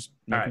 I'm just.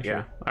 All right, sure.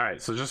 yeah. All right,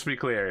 so just to be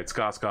clear, it's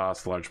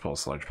Goss, large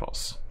pulse, large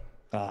pulse.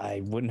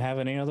 I wouldn't have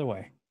it any other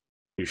way.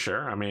 You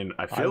sure? I mean,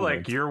 I feel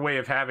like your way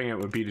of having it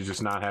would be to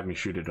just not have me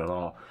shoot it at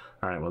all.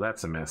 All right, well,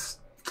 that's a miss.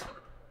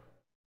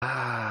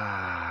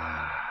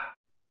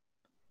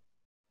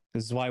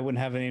 This is why I wouldn't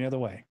have it any other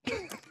way.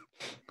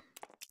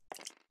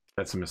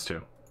 That's a miss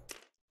too.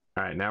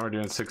 All right, now we're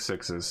doing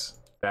 6-6s.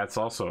 That's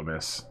also a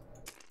miss.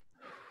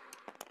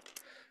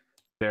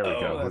 There we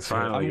go. That's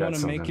finally got I'm gonna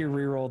something. make you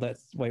reroll that.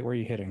 Wait, where are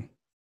you hitting?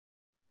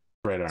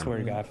 Right arm. I swear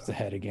to God, if it's a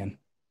head again.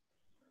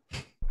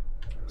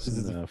 This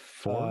is a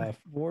 4.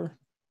 4.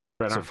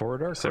 Right Is arm. it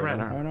forward arc? Say right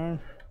Right arm. arm.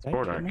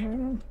 Forward arc. Right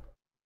arm?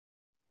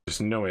 There's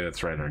no way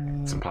that's right arc.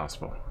 It's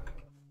impossible.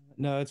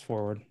 No, it's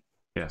forward.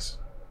 Yes.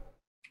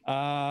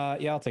 Yeah,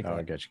 I'll take Oh, I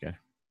that. got you, guy.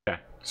 Okay,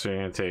 so you're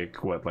gonna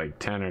take what, like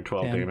 10 or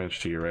 12 10. damage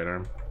to your right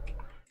arm?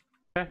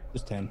 Okay.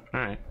 Just 10. All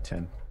right.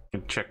 10.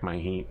 Check my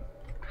heat.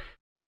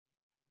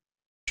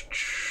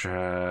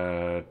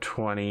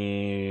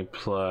 20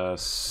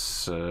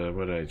 plus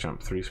what did I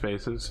jump 3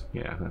 spaces?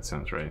 Yeah, that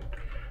sounds right.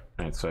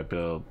 All right, so I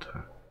build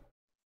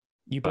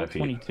You built 5 feet.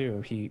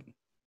 22 heat.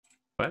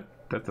 What?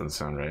 That doesn't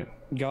sound right.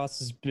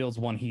 Goss builds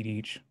 1 heat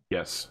each.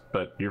 Yes,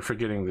 but you're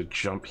forgetting the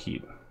jump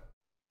heat.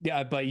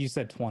 Yeah, but you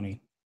said 20.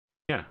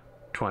 Yeah,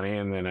 20,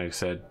 and then I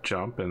said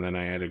jump, and then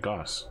I added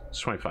Goss. It's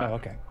 25. Oh,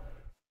 okay.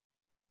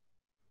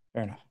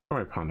 Fair enough. Don't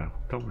worry, Pondo.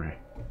 Don't worry.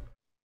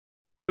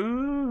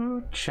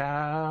 Ooh,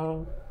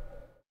 child.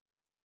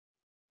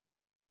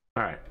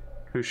 Alright,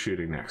 who's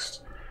shooting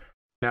next?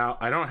 Now,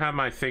 I don't have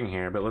my thing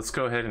here, but let's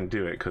go ahead and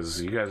do it,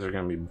 because you guys are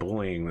going to be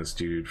bullying this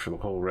dude for the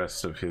whole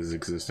rest of his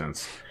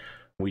existence.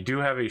 We do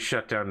have a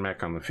shutdown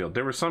mech on the field.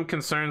 There were some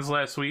concerns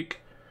last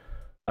week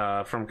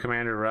from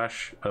Commander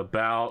Rush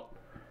about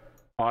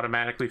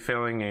automatically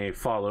failing a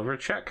fall over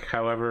check.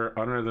 However,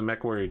 under the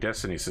Mechwarrior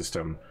Destiny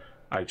system,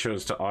 I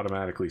chose to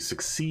automatically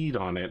succeed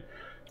on it,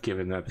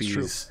 given that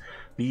these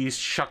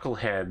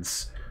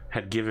chuckleheads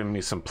had given me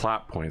some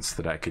plot points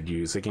that I could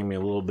use. They gave me a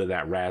little bit of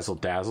that razzle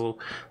dazzle.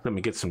 Let me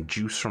get some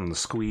juice from the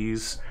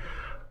squeeze.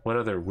 What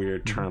other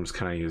weird terms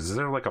can I use? Is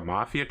there like a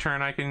mafia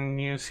turn I can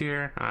use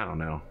here? I don't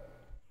know.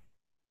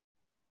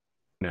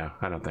 No,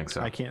 I don't think so.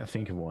 I can't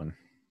think of one.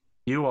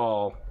 You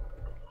all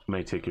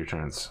may take your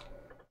turns.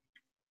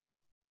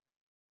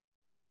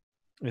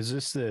 Is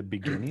this the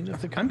beginning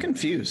of the I'm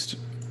confused.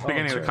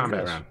 Beginning of the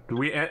combat yes.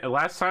 round.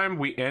 Last time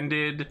we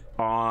ended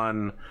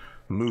on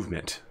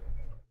movement.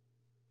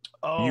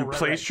 Oh, You right,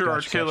 placed right. your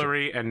Gotcha,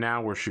 artillery, and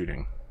now we're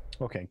shooting.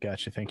 Gotcha. Okay,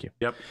 gotcha. Thank you.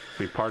 Yep,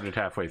 we parted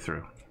halfway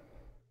through.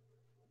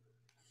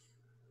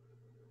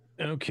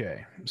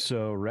 Okay,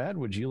 so Rad,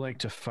 would you like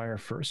to fire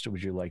first, or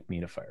would you like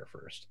me to fire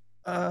first?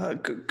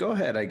 Go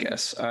ahead, I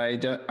guess.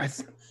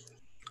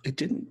 It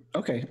didn't.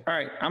 Okay. All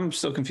right. I'm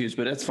still confused,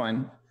 but that's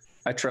fine.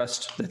 I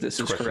trust that this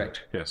is Question.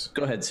 correct. Yes.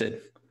 Go ahead,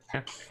 Sid.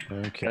 Yeah.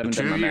 Okay. Haven't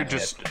Two done my of you math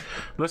just yet.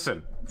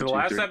 listen. The 2,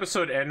 last 3.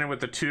 episode ended with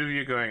the two of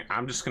you going,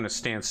 "I'm just gonna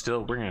stand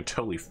still. We're gonna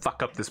totally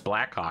fuck up this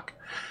Blackhawk."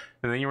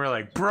 And then you were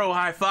like, "Bro,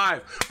 high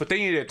five!" But then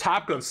you did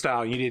Top Gun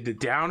style. You did the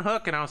down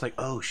hook, and I was like,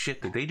 "Oh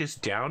shit! Did they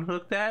just down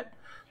hook that?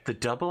 The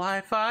double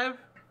high five?"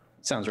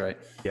 Sounds right.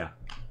 Yeah.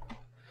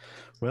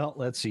 Well,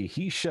 let's see.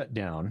 He's shut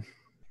down.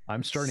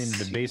 I'm starting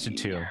to base it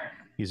too.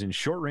 He's in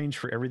short range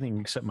for everything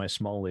except my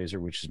small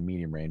laser, which is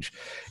medium range.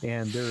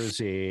 And there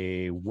is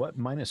a what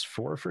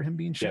 -4 for him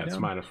being shut Yeah, it's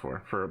down? -4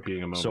 for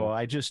being a mobile. So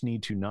I just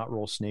need to not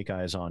roll snake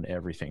eyes on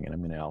everything, and I'm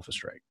going to alpha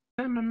strike.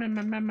 Hey,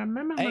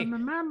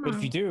 but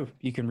if you do,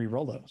 you can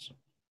re-roll those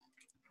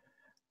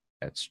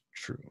That's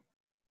true.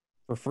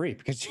 for free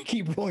because you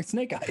keep rolling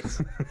snake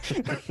eyes.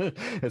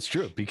 That's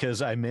true,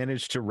 because I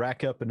managed to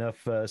rack up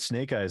enough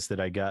snake eyes that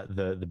I got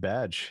the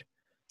badge.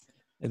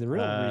 The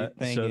real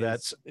thing so is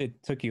that's-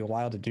 it took you a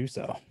while to do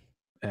so.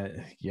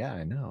 Yeah,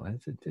 I know.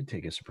 It did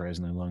take a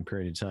surprisingly long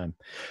period of time.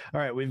 All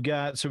right, we've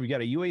got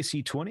a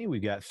UAC 20.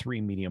 We've got 3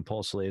 medium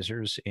pulse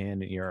lasers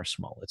and an ER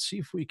small. Let's see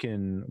if we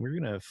can. We're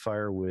gonna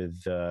fire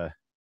with.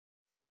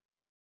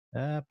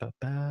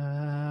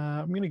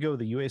 I'm gonna go with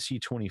the UAC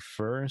 20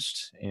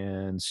 first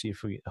and see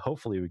if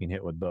hopefully we can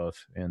hit with both,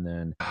 and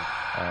then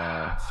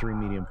 3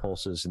 medium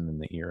pulses and then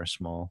the ER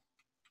small.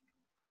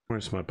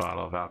 Where's my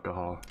bottle of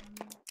alcohol?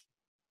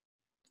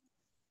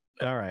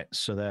 All right,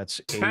 so that's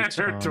 8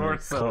 Center on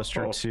torso.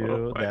 cluster 2.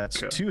 Oh my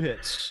That's God. 2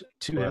 hits.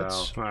 2 Wow.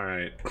 hits. All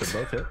right. They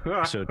both hit.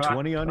 So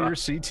 20 on your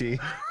CT.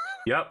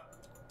 Yep.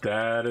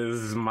 That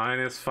is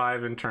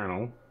 -5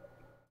 internal.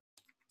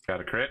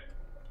 Got a crit?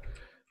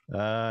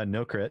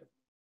 No crit.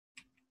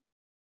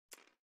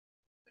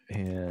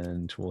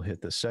 And we'll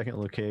hit the second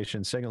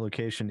location. Second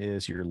location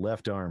is your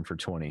left arm for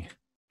 20.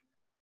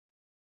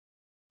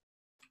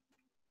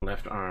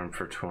 Left arm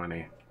for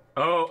 20.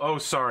 Oh,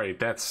 sorry.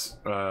 That's,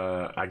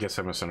 I guess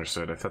I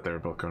misunderstood. I thought they were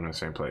both going to the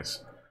same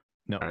place.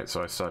 No. All right,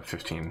 so I still have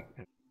 15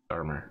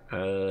 armor.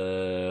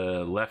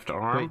 Left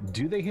arm? Wait,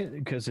 do they hit?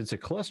 Because it's a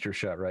cluster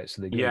shot, right?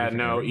 So they go to Yeah, different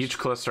no, areas? each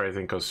cluster I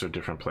think goes to a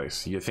different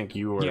place. You think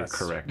you were Yes,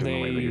 correct in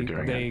the way that you're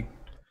doing they it.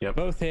 Yep.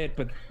 both hit,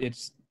 but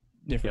it's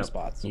different Yep.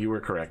 spots. You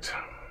were correct.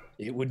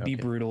 It would be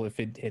Okay. brutal if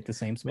it hit the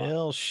same spot.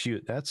 Well,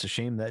 shoot. That's a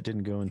shame that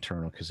didn't go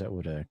internal, because that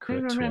would have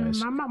crit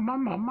twice. All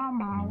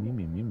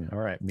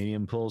right,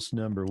 medium pulse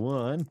number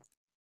 1,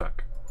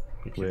 Fuck.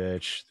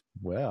 which,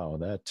 wow,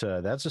 that's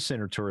a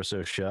center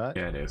torso shot.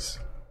 Yeah, it is.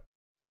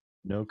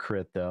 No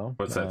crit, though.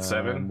 What's that,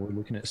 7? We're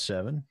looking at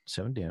 7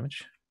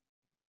 damage.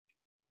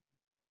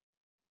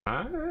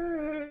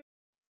 Armor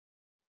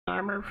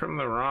from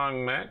the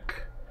wrong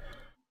mech.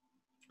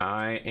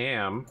 I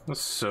am.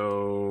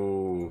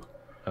 So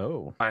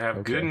Oh, I have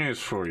okay. good news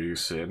for you,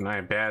 Sid, and I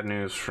have bad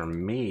news for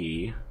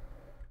me.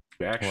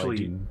 You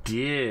actually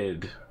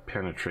did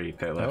penetrate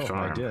that left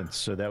arm. I did.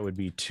 So that would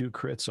be 2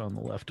 crits on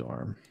the left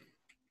arm.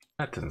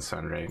 That doesn't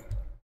sound right.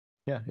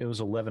 Yeah, it was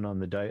 11 on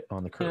the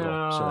on the crit roll.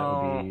 No, So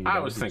that would be. I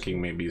was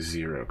thinking maybe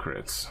 0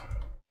 crits.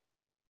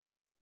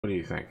 What do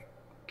you think?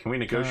 Can we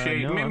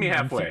negotiate? No, Meet me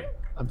halfway.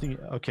 I'm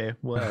thinking. Okay,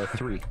 well,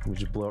 3. We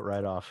just blow it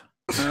right off.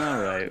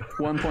 All right.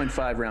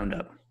 1.5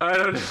 roundup. I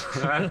don't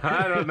know.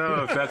 I don't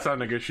know if that's how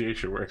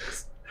negotiation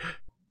works.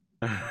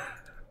 All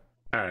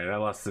right, I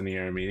lost an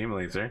ER medium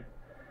laser.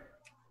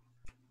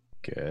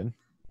 Good.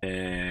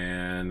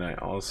 And I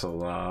also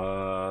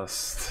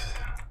lost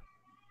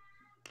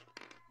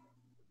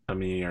a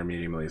ER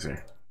medium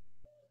laser.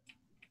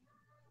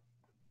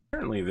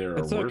 Apparently there are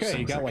It's worse okay. You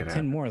things got that like could 10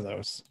 happen. more of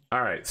those.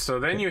 All right, so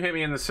then you hit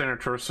me in the center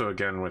torso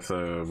again with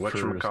a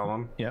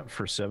whatchamacallem. Yeah,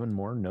 for 7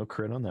 more. No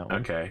crit on that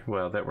one. Okay,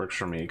 well that works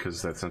for me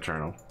because that's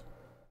internal.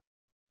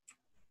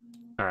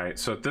 All right,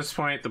 so at this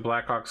point the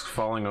Blackhawk's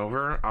falling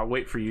over. I'll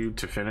wait for you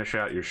to finish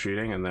out your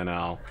shooting and then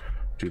I'll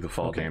do the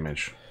fall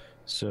damage.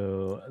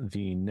 So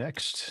the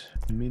next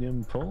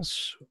medium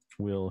pulse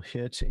will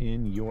hit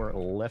in your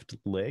left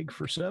leg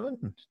for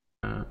 7.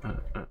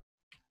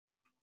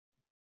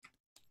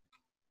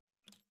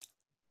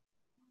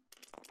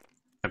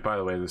 And by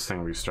the way, this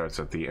thing restarts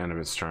at the end of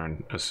its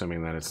turn,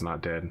 assuming that it's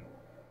not dead.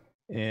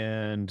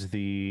 And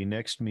the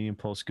next medium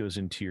pulse goes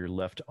into your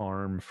left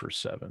arm for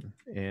 7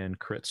 and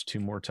crits 2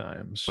 more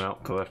times. Well,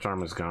 the left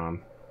arm is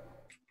gone.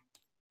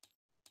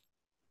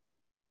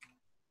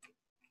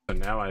 So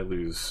now I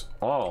lose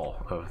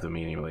all of the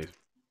medium laser.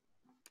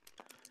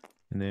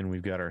 And then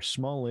we've got our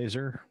small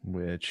laser,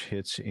 which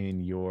hits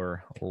in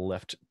your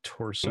left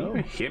torso.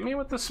 You hit me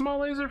with the small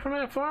laser from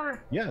that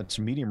far? Yeah, it's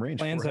medium range.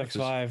 Plans 4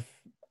 axis.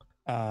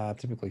 X5,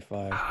 typically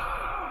 5.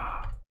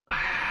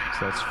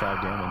 So that's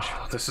 5 damage.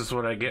 This is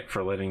what I get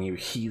for letting you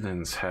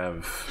heathens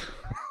have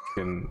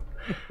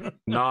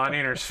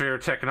non-inner sphere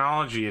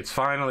technology. It's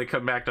finally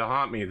come back to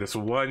haunt me. This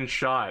one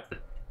shot.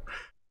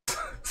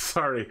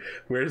 Sorry,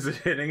 where's it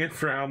hitting it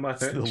for how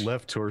much? It's the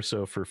left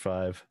torso for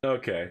 5.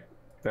 Okay.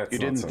 That's You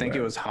not didn't so think bad.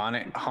 it was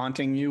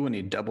haunting you when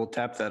he double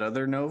tapped that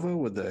other Nova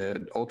with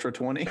the Ultra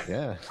 20?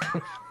 Yeah.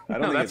 I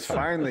don't No, think that's it's fine.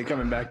 finally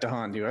coming back to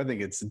haunt you. I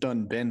think it's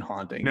been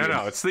haunting No, you.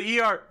 no, it's the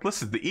ER.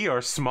 Listen, the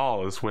ER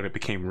small is when it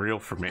became real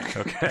for me.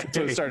 Okay,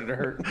 So it started to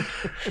hurt.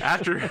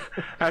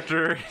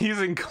 after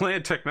using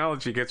clan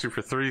technology gets you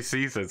for 3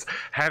 seasons,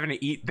 having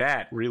to eat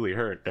that really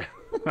hurt.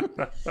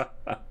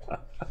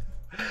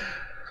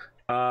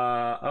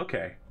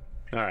 Okay,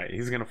 all right,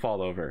 he's gonna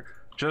fall over.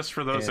 Just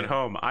for those at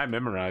home, I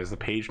memorize the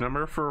page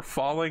number for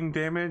falling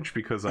damage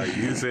because I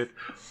use it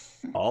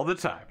all the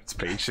time. It's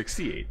page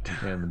 68.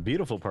 And the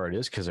beautiful part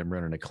is, because I'm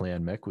running a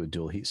clan mech with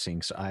dual heat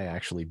sinks, I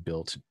actually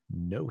built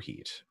no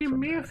heat.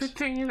 From that.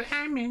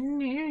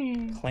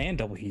 Clan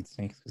double heat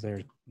sinks because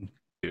they're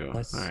All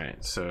less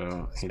right,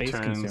 so he space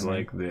turns consuming.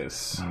 like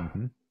this.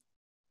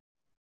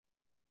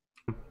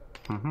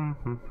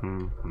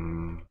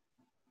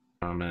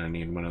 I'm gonna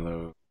need one of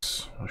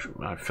those.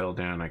 I fell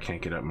down. I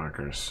can't get up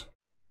markers.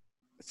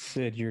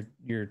 Sid,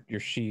 your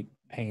sheet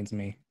pains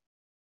me.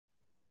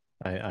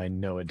 I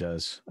know it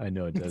does. I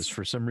know it does.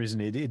 For some reason,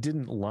 it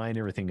didn't line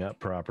everything up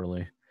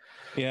properly.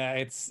 Yeah,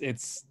 it's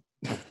It's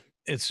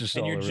just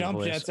and all your over jump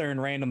the place. jets are in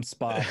random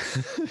spots.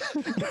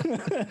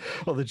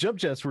 Well, the jump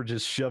jets were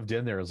just shoved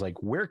in there. I was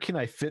like, where can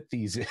I fit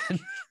these in?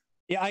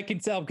 Yeah, I can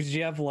tell because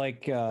you have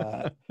like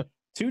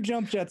 2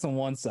 jump jets on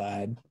one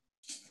side,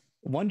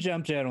 1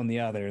 jump jet on the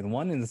other, and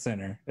 1 in the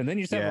center, and then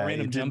you just have Yeah, a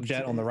random it jump didn't-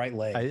 jet on the right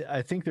leg.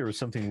 I think there was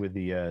something with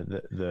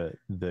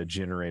the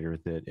generator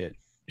that it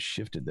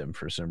shifted them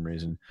for some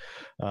reason.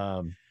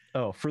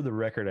 For the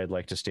record, I'd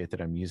like to state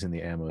that I'm using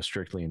the ammo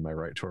strictly in my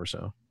right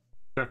torso.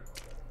 Sure.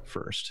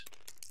 First.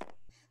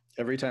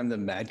 Every time the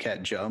Mad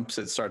Cat jumps,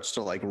 it starts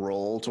to like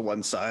roll to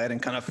one side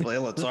and kind of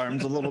flail its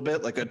arms a little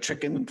bit like a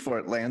chicken before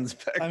it lands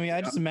back. I mean,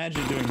 I just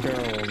imagine doing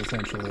barrel rolls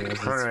essentially as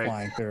it's Alright.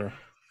 flying through.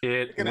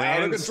 It An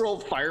out of lands. control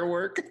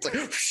firework.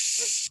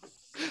 It's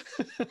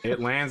like, It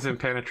lands and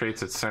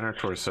penetrates its center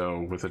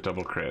torso with a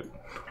double crit.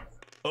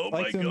 Oh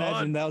I like to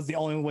imagine that was the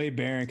only way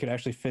Baron could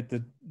actually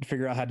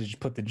figure out how to just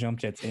put the jump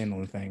jets in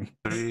on the thing.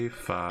 3,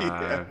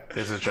 5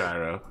 is a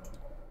gyro.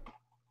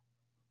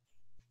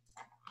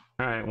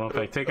 All right. Well, if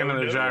I take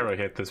another gyro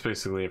hit, that's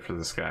basically it for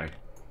this guy.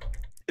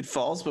 it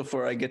falls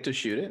before I get to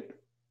shoot it.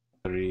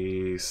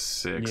 3,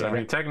 6. I Yeah.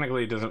 mean,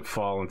 technically, it doesn't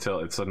fall until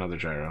it's another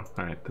gyro.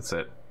 All right, that's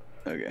it.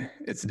 Okay,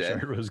 it's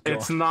dead. Gyro's gone.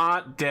 It's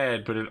not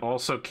dead, but it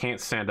also can't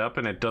stand up,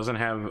 and it doesn't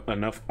have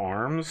enough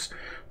arms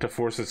to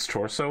force its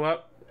torso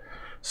up.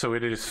 So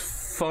it is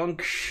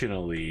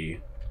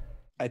functionally.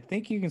 I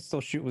think you can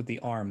still shoot with the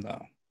arm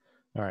though.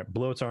 All right,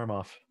 blow its arm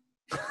off.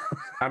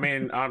 I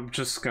mean, I'm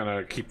just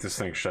gonna keep this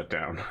thing shut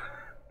down.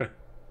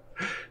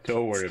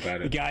 Don't worry about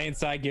The it. guy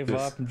inside give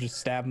This- up and just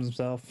stab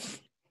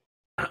himself.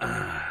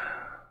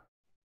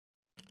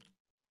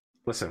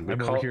 Listen, we I'm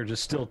call over here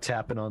just still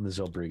tapping on the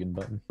Zellbriggen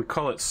button. it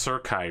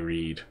Surkai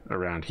read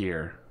around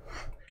here.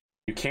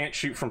 You can't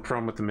shoot from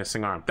prone with the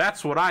missing arm.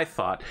 That's what I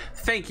thought.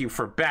 Thank you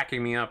for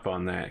backing me up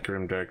on that,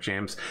 Grimdark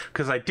James,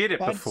 because I did it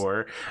What?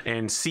 before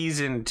in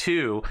season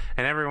 2,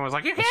 and everyone was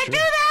like, "You can't true. do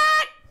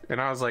that!" And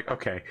I was like,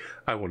 "Okay,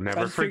 I will I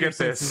never just figured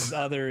forget since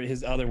this."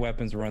 his other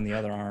weapons were on the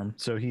other arm.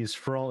 So he's,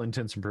 for all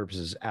intents and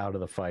purposes, out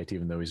of the fight,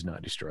 even though he's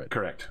not destroyed.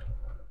 Correct.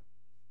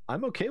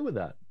 I'm okay with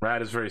that.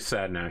 Rad is very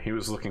sad now. He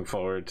was looking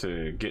forward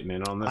to getting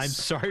in on this. I'm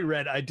sorry,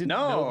 Red. I didn't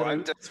know No,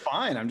 that it's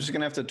fine. I'm just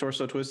gonna have to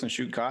torso twist and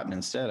shoot Cotton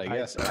instead, I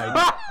guess.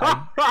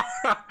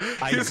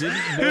 he's, didn't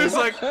he know- was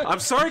like, "I'm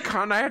sorry,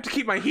 Con. I have to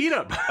keep my heat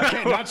up." I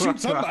can't not shoot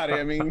somebody.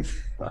 I mean,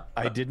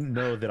 I didn't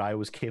know that I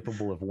was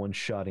capable of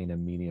one-shotting a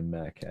medium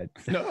mech.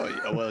 no.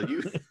 Well,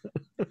 you.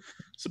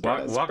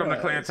 Surprise, Welcome to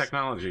Clan surprise.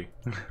 Technology.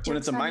 When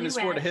it's a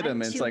 -4 to hit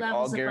him, it's like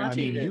all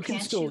guaranteed. you can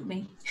still-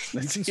 me.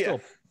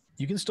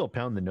 You can still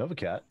pound the Nova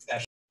Cat.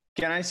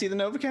 Can I see the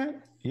Nova Cat?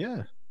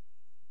 Yeah.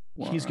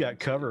 He's got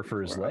cover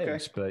for his Okay.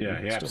 legs, but you Yeah,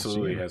 can he still see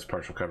absolutely him. has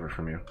partial cover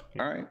from you.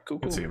 You All right, cool,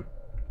 can cool. see him.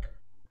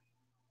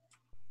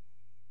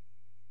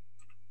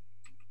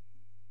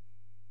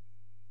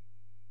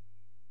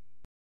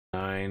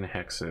 Nine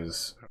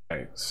hexes.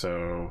 Okay,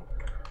 so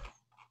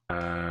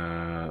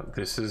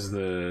this is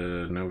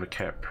the Nova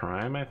Cat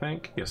Prime, I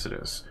think. Yes, it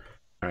is.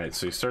 All right,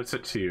 so he starts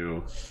at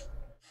 2,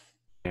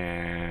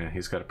 and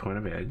he's got a point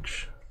of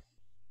edge.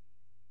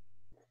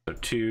 So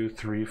 2,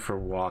 3 for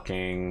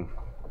walking.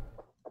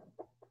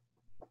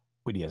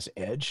 Wait, he has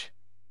edge?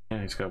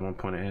 Yeah, he's got 1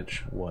 point of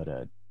edge. What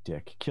a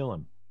dick. Kill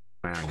him.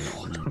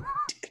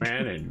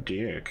 Man and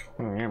dick.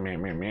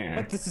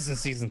 But this is in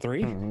season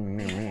 3. This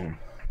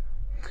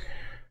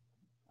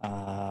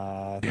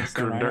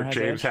Rhino Dark has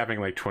James edge. having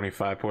like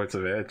 25 points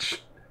of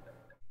edge.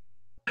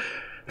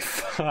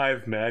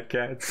 5 Mad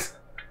Cats.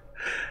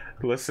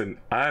 Listen,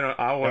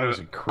 I was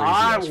a want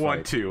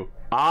crazy-ass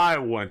I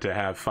want to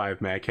have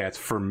 5 Mad Cats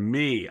for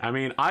me. I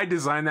mean, I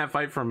designed that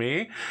fight for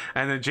me,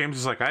 and then James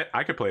was like,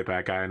 I could play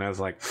bad guy, and I was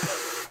like,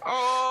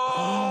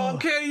 oh,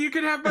 okay, you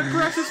can have my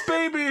precious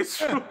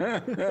babies.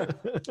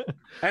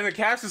 And the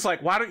cast is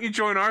like, why don't you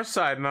join our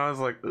side? And I was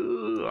like,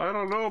 I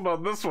don't know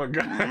about this one,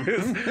 guys.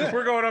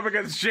 We're going up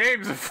against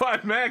James and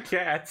 5 Mad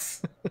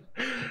Cats.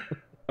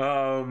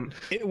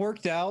 It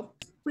worked out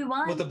We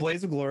won. with a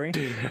blaze of glory.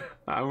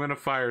 I'm gonna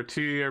fire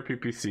 2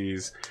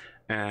 ERPPCs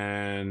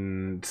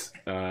and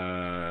 3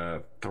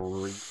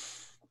 lasers.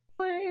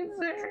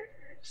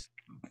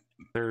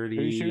 30.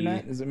 Who are you shooting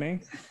at? Is it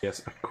me? Yes,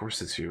 of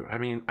course it's you. I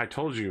mean, I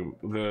told you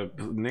the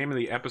name of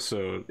the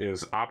episode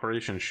is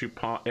Operation Shoot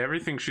Pond.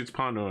 Everything shoots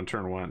Pondo on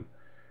turn 1.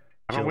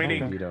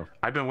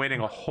 I've been waiting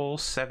a whole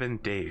 7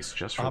 days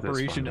just for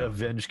Operation this.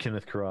 Avenge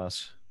Kenneth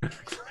Cross.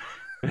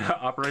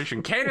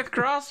 Operation Kenneth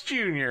Cross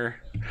Jr.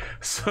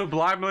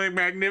 Sublimely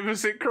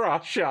Magnificent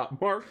Cross Shot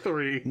Mark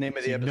III. Name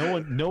of the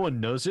episode. No one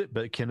knows it,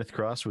 but Kenneth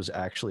Cross was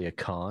actually a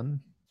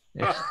con.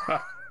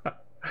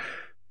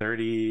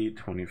 30,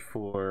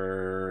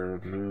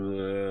 24.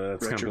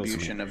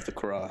 Retribution of the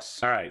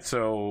Cross. All right,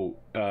 so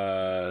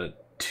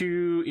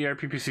 2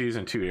 ERPPCs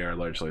and 2 AR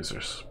large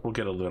lasers. We'll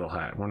get a little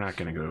hat. We're not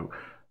going to go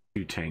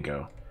too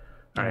tango.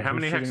 All right, how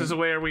many hexes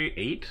away are we?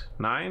 8?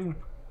 9?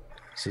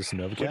 Is this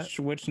Novacat?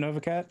 Which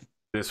Novacat?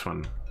 This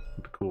one,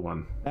 the cool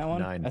one. That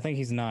one? 9. I think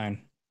he's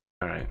 9.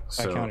 All right, I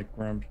so counted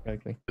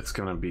correctly. it's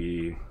going to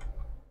be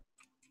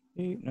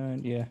 8,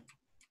 9, yeah.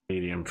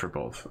 medium for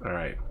both. All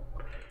right.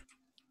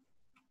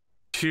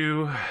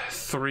 2,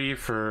 3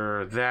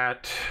 for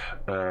that.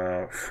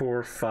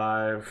 4,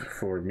 5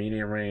 for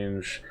medium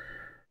range.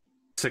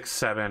 6,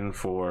 7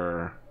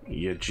 for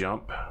you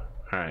jump.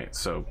 All right,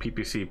 so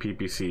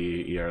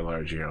PPC, ER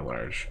large, ER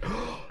large.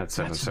 That's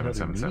 7, 7,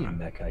 7, 7.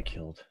 That guy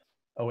killed.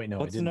 Oh wait, no,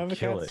 What's I the didn't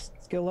kill Novacat's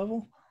it. skill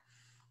level?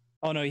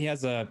 Oh no, he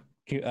has a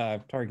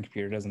targeting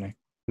computer, doesn't he?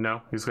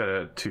 No, he's got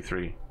a 2,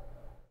 3.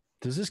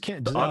 Does this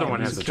count? The other one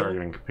has a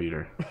targeting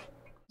computer.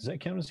 Does that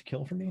count as a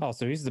kill for me? Oh,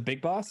 so he's the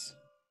big boss?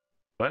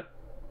 What?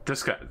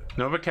 This guy,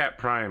 Novacat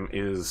Prime,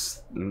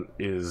 is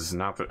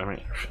not the. I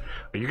mean,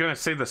 are you gonna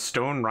say the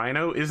Stone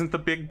Rhino isn't the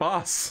big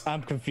boss?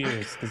 I'm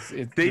confused.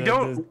 They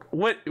don't.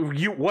 What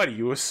do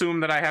you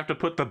assume that I have to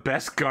put the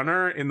best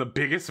gunner in the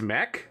biggest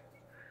mech?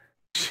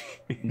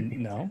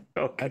 No.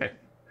 Okay.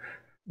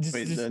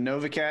 Wait, the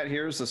Novacat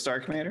here is the Star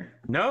Commander?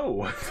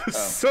 No.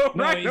 So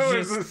No, Rhino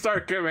he's is the Star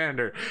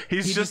Commander.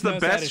 He's just the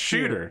knows how to best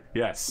shoot. shooter.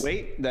 Yes.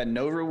 Wait, that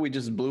Nova we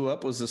just blew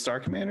up was the Star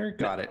Commander?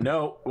 Got it.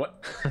 No.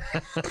 What?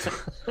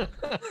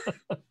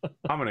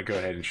 I'm gonna go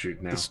ahead and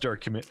shoot now. The star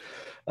commit.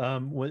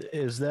 What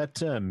is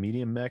that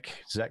medium mech?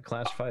 Does that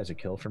classify as a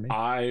kill for me?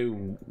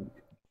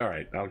 All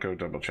right, I'll go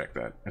double check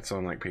that. It's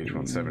on like page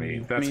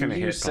 178. That's I mean, gonna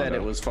you hit. said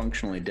Pondo. it was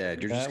functionally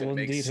dead. You're just That gonna will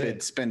make indeed Sid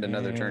hit. spend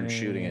another turn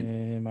shooting it.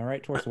 Am I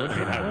right towards wood?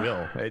 I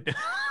will.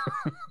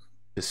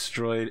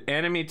 Destroyed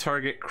enemy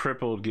target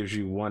crippled gives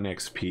you 1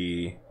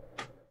 XP.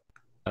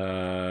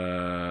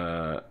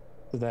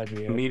 So that'd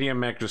be it. Medium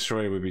mech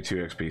destroyed would be 2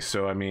 XP.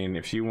 So I mean,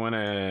 if you want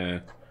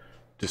to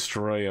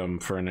destroy them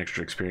for an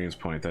extra experience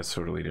point, that's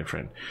totally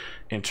different.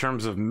 In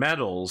terms of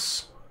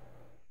medals,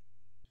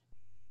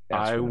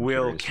 I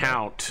will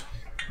count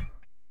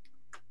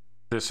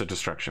this a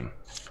destruction.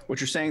 What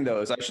you're saying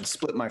though is I should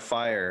split my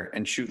fire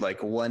and shoot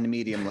like 1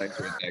 medium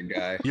laser at that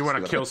guy. You want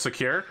to So kill that-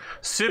 secure?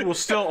 Sid will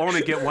still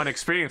only get 1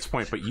 experience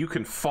point, but you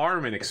can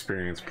farm an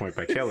experience point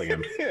by killing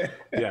him.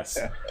 Yes.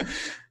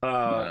 No,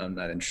 I'm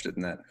not interested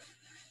in that.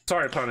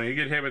 Sorry, Pono, you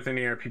get hit with an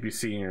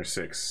ERPPC in your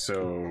 6.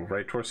 So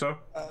right torso?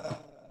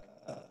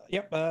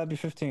 Yep, that'd be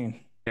 15.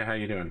 Yeah, how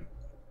you doing?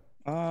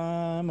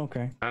 I'm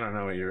okay. I don't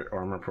know what your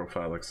armor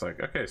profile looks like.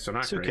 Okay, so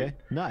not It's great. okay.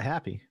 Not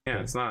happy. Yeah,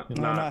 it's not.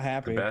 I'm not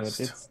happy, the but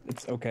best.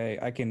 it's okay.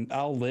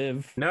 I'll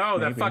live. No,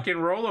 that maybe. fucking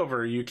rollover.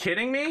 Are you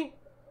kidding me?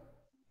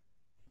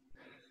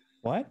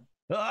 What?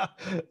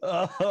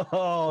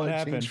 Oh, it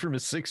happened? changed from a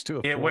 6 to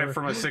a 4. It went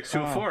from a 6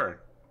 to a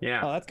 4. Yeah.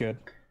 Oh, that's good.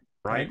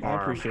 Right I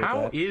arm. appreciate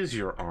How that. is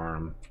your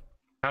arm?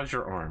 How's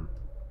your arm?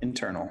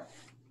 Internal.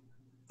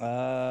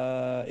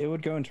 It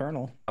would go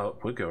internal. Oh,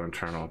 it would go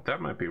internal.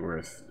 That might be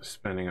worth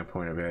spending a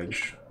point of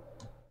edge.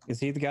 Is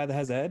he the guy that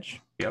has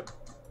edge? Yep.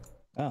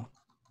 Oh,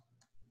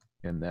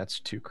 And that's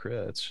 2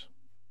 crits.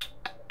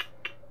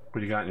 What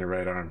do you got in your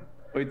right arm?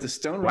 Wait, the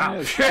Stone Wow.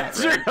 Rhino shot,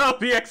 That's your right?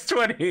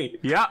 LPX20.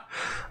 Yeah.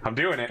 I'm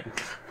doing it.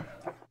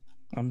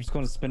 I'm just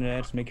going to spin an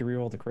edge to make you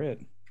reroll the crit.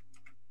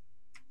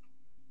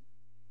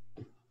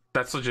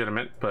 That's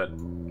legitimate, but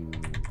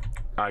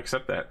I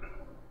accept that.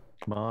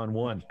 Come on,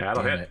 1.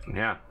 That'll Damn hit. it.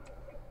 Yeah.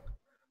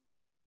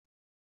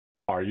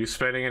 Are you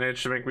spending an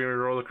edge to make me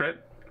reroll the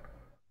crit?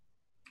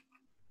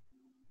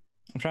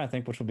 I'm trying to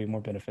think which would be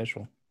more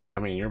beneficial. I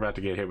mean, you're about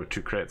to get hit with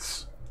 2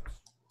 crits.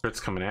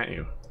 Crits coming at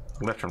you,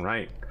 left and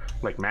right,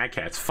 like Mad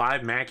Cats.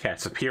 5 Mad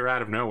Cats appear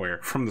out of nowhere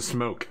from the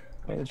smoke.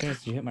 What are the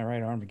chances you hit my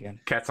right arm again?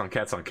 Cats on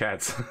cats on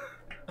cats.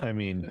 I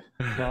mean,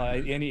 Well,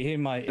 and he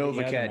might.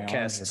 Novacat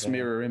casts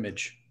mirror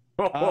image.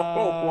 Oh,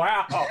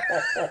 wow.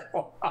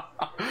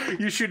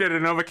 You shoot at a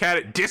Nova Cat,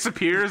 it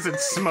disappears in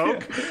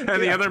smoke,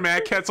 and the other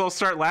Mad Cats all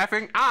start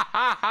laughing. Ah,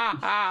 ha, ha,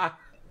 ha.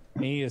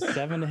 You need a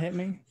 7 to hit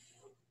me?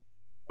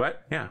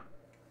 What? Yeah.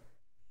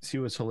 see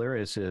what's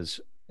hilarious is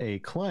a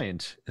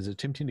client is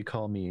attempting to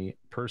call me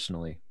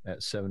personally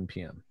at 7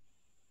 p.m.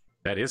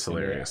 That is and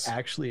they hilarious.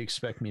 actually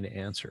expect me to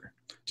answer.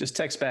 Just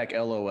text back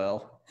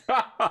LOL.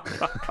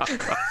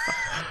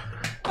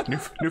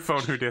 New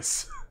phone, who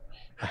dis?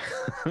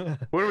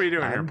 What are we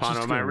doing here,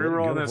 Pondo? Am I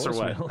rerolling this or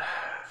what?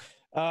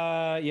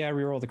 Yeah,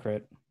 reroll the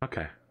crit.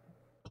 Okay.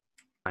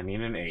 I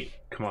need an 8.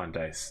 Come on,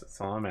 dice. That's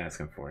all I'm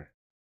asking for.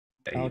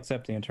 8. I'll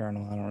accept the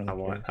internal. I don't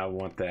really care. I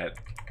want that.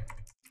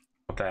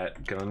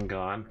 That gun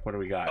gone. What do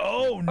we got?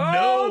 Oh no!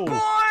 Oh boy,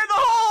 the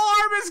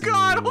whole arm is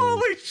gone!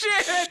 Holy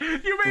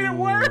shit! You made it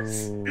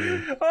worse!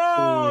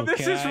 Oh,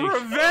 this is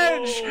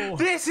revenge!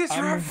 This is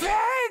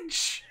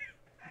revenge!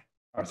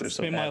 Arthur's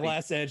so Spend my happy.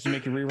 last edge to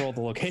make you reroll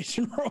the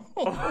location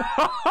roll.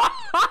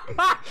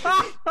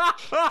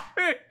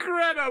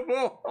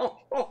 Incredible!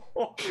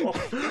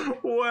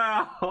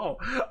 Wow!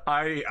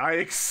 I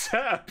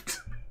accept.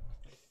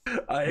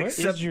 I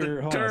accept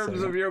the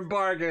terms of your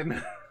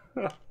bargain.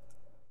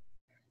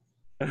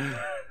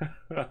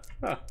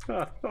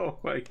 Oh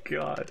my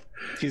god.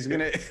 He's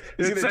gonna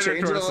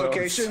change the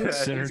location.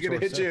 He's gonna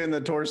hit you in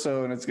the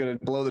torso, and it's gonna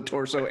blow the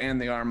torso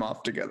and the arm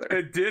off together.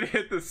 It did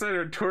hit the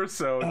center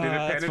torso. Did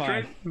it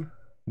penetrate?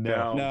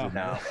 No.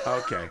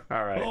 Okay.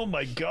 All right. Oh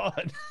my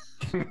god.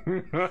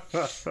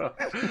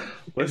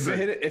 Listen.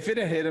 If it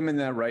had hit him in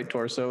that right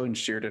torso and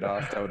sheared it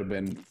off, that would have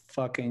been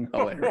fucking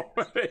hilarious.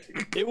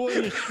 It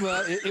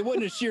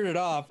wouldn't have sheared it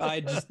off.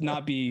 I'd just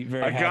not be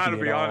very happy. I gotta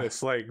be at all.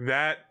 honest, like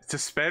that, to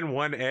spend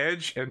one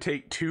edge and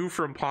take 2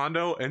 from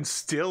Pondo and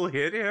still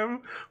hit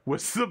him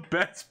was the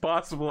best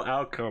possible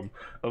outcome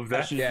of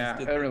that. Yeah,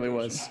 it really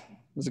was.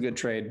 It was a good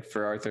trade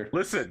for Arthur.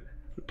 Listen,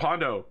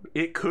 Pondo,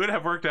 it could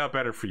have worked out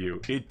better for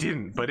you. It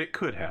didn't, but it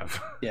could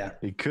have. Yeah.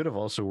 It could have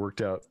also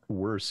worked out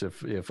worse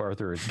if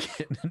Arthur had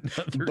gotten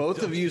another.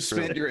 Both of you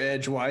spent your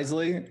edge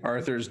wisely.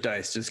 Arthur's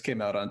dice just came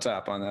out on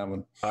top on that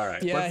one. All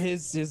right. Yeah,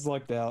 his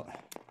lucked out.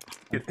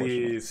 Get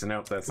these.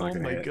 Nope, that's not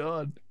gonna hit. Oh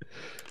my god.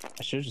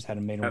 I should have just had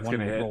him made a That's one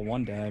gonna hit. roll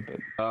one die, but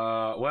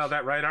Well,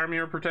 that right arm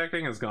you're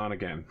protecting is gone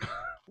again.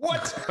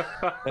 What?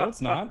 no,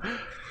 it's not.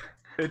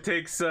 It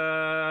takes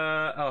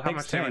how Takes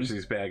much damage 10. do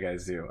these bad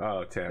guys do?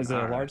 Oh, 10. Is it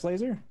a large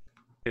laser?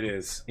 It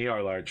is. You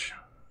are large.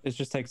 It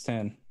just takes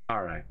 10.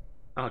 All right.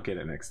 I'll get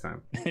it next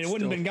time. It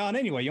wouldn't have been gone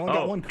anyway. You only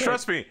got one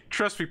crit.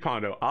 Trust me,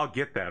 Pondo. I'll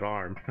get that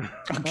arm.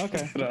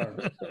 Okay.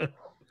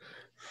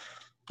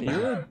 You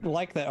would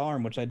like that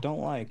arm, which I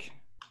don't like.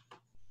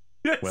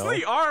 It's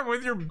the arm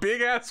with your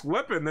big ass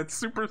weapon that's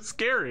super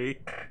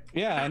scary.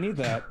 Yeah, I need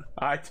that.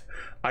 I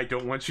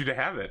don't want you to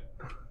have it.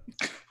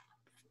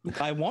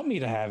 I want me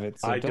to have it.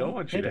 So I don't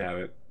want you to have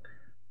it.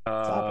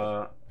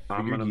 I'm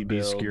gonna be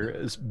build scared,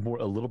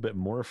 a little bit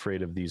more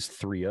afraid of these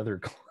 3 other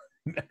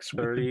next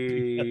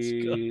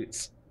 30,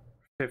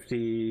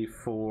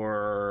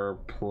 54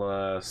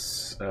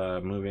 plus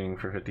moving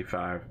for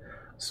 55.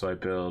 So I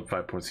build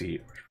 5 points of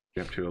heat,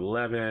 up to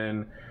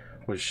 11,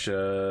 which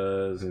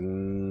does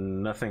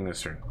nothing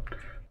this turn.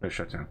 No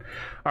shutdown.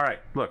 All right,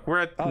 look,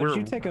 we're at. Did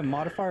you take a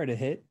modifier to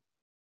hit?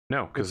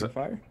 No, because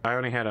fire? I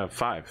only had a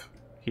 5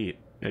 heat.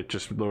 It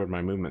just lowered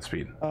my movement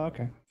speed. Oh,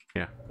 okay.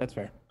 Yeah, that's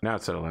fair. Now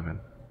it's at 11.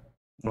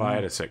 Well, I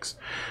had a 6.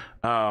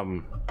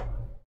 Oh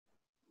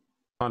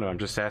no, I'm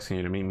just asking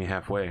you to meet me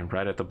halfway,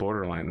 right at the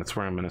borderline. That's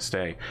where I'm going to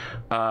stay.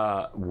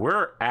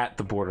 We're at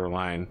the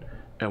borderline,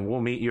 and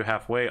we'll meet you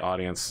halfway,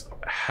 audience,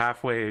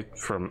 halfway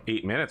from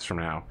 8 minutes from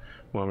now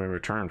when we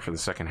return for the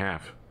second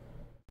half.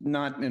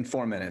 Not in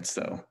 4 minutes,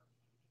 though.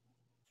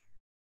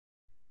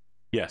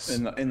 Yes.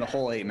 In the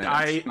whole 8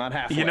 minutes, not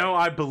halfway. You know,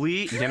 I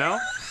believe,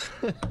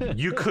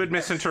 you could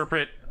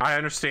misinterpret. I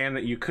understand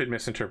that you could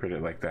misinterpret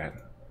it like that.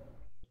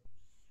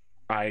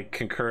 I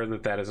concur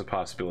that that is a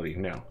possibility.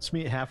 No. Let's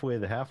meet halfway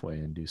the halfway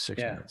and do 6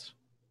 minutes.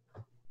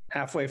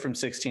 Halfway from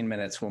 16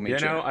 minutes, we'll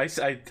meet you. I asked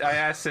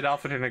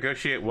SidAlpha to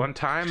negotiate one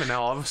time, and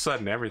now all of a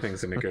sudden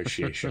everything's a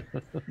negotiation.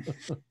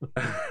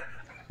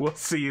 We'll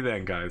see you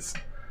then, guys.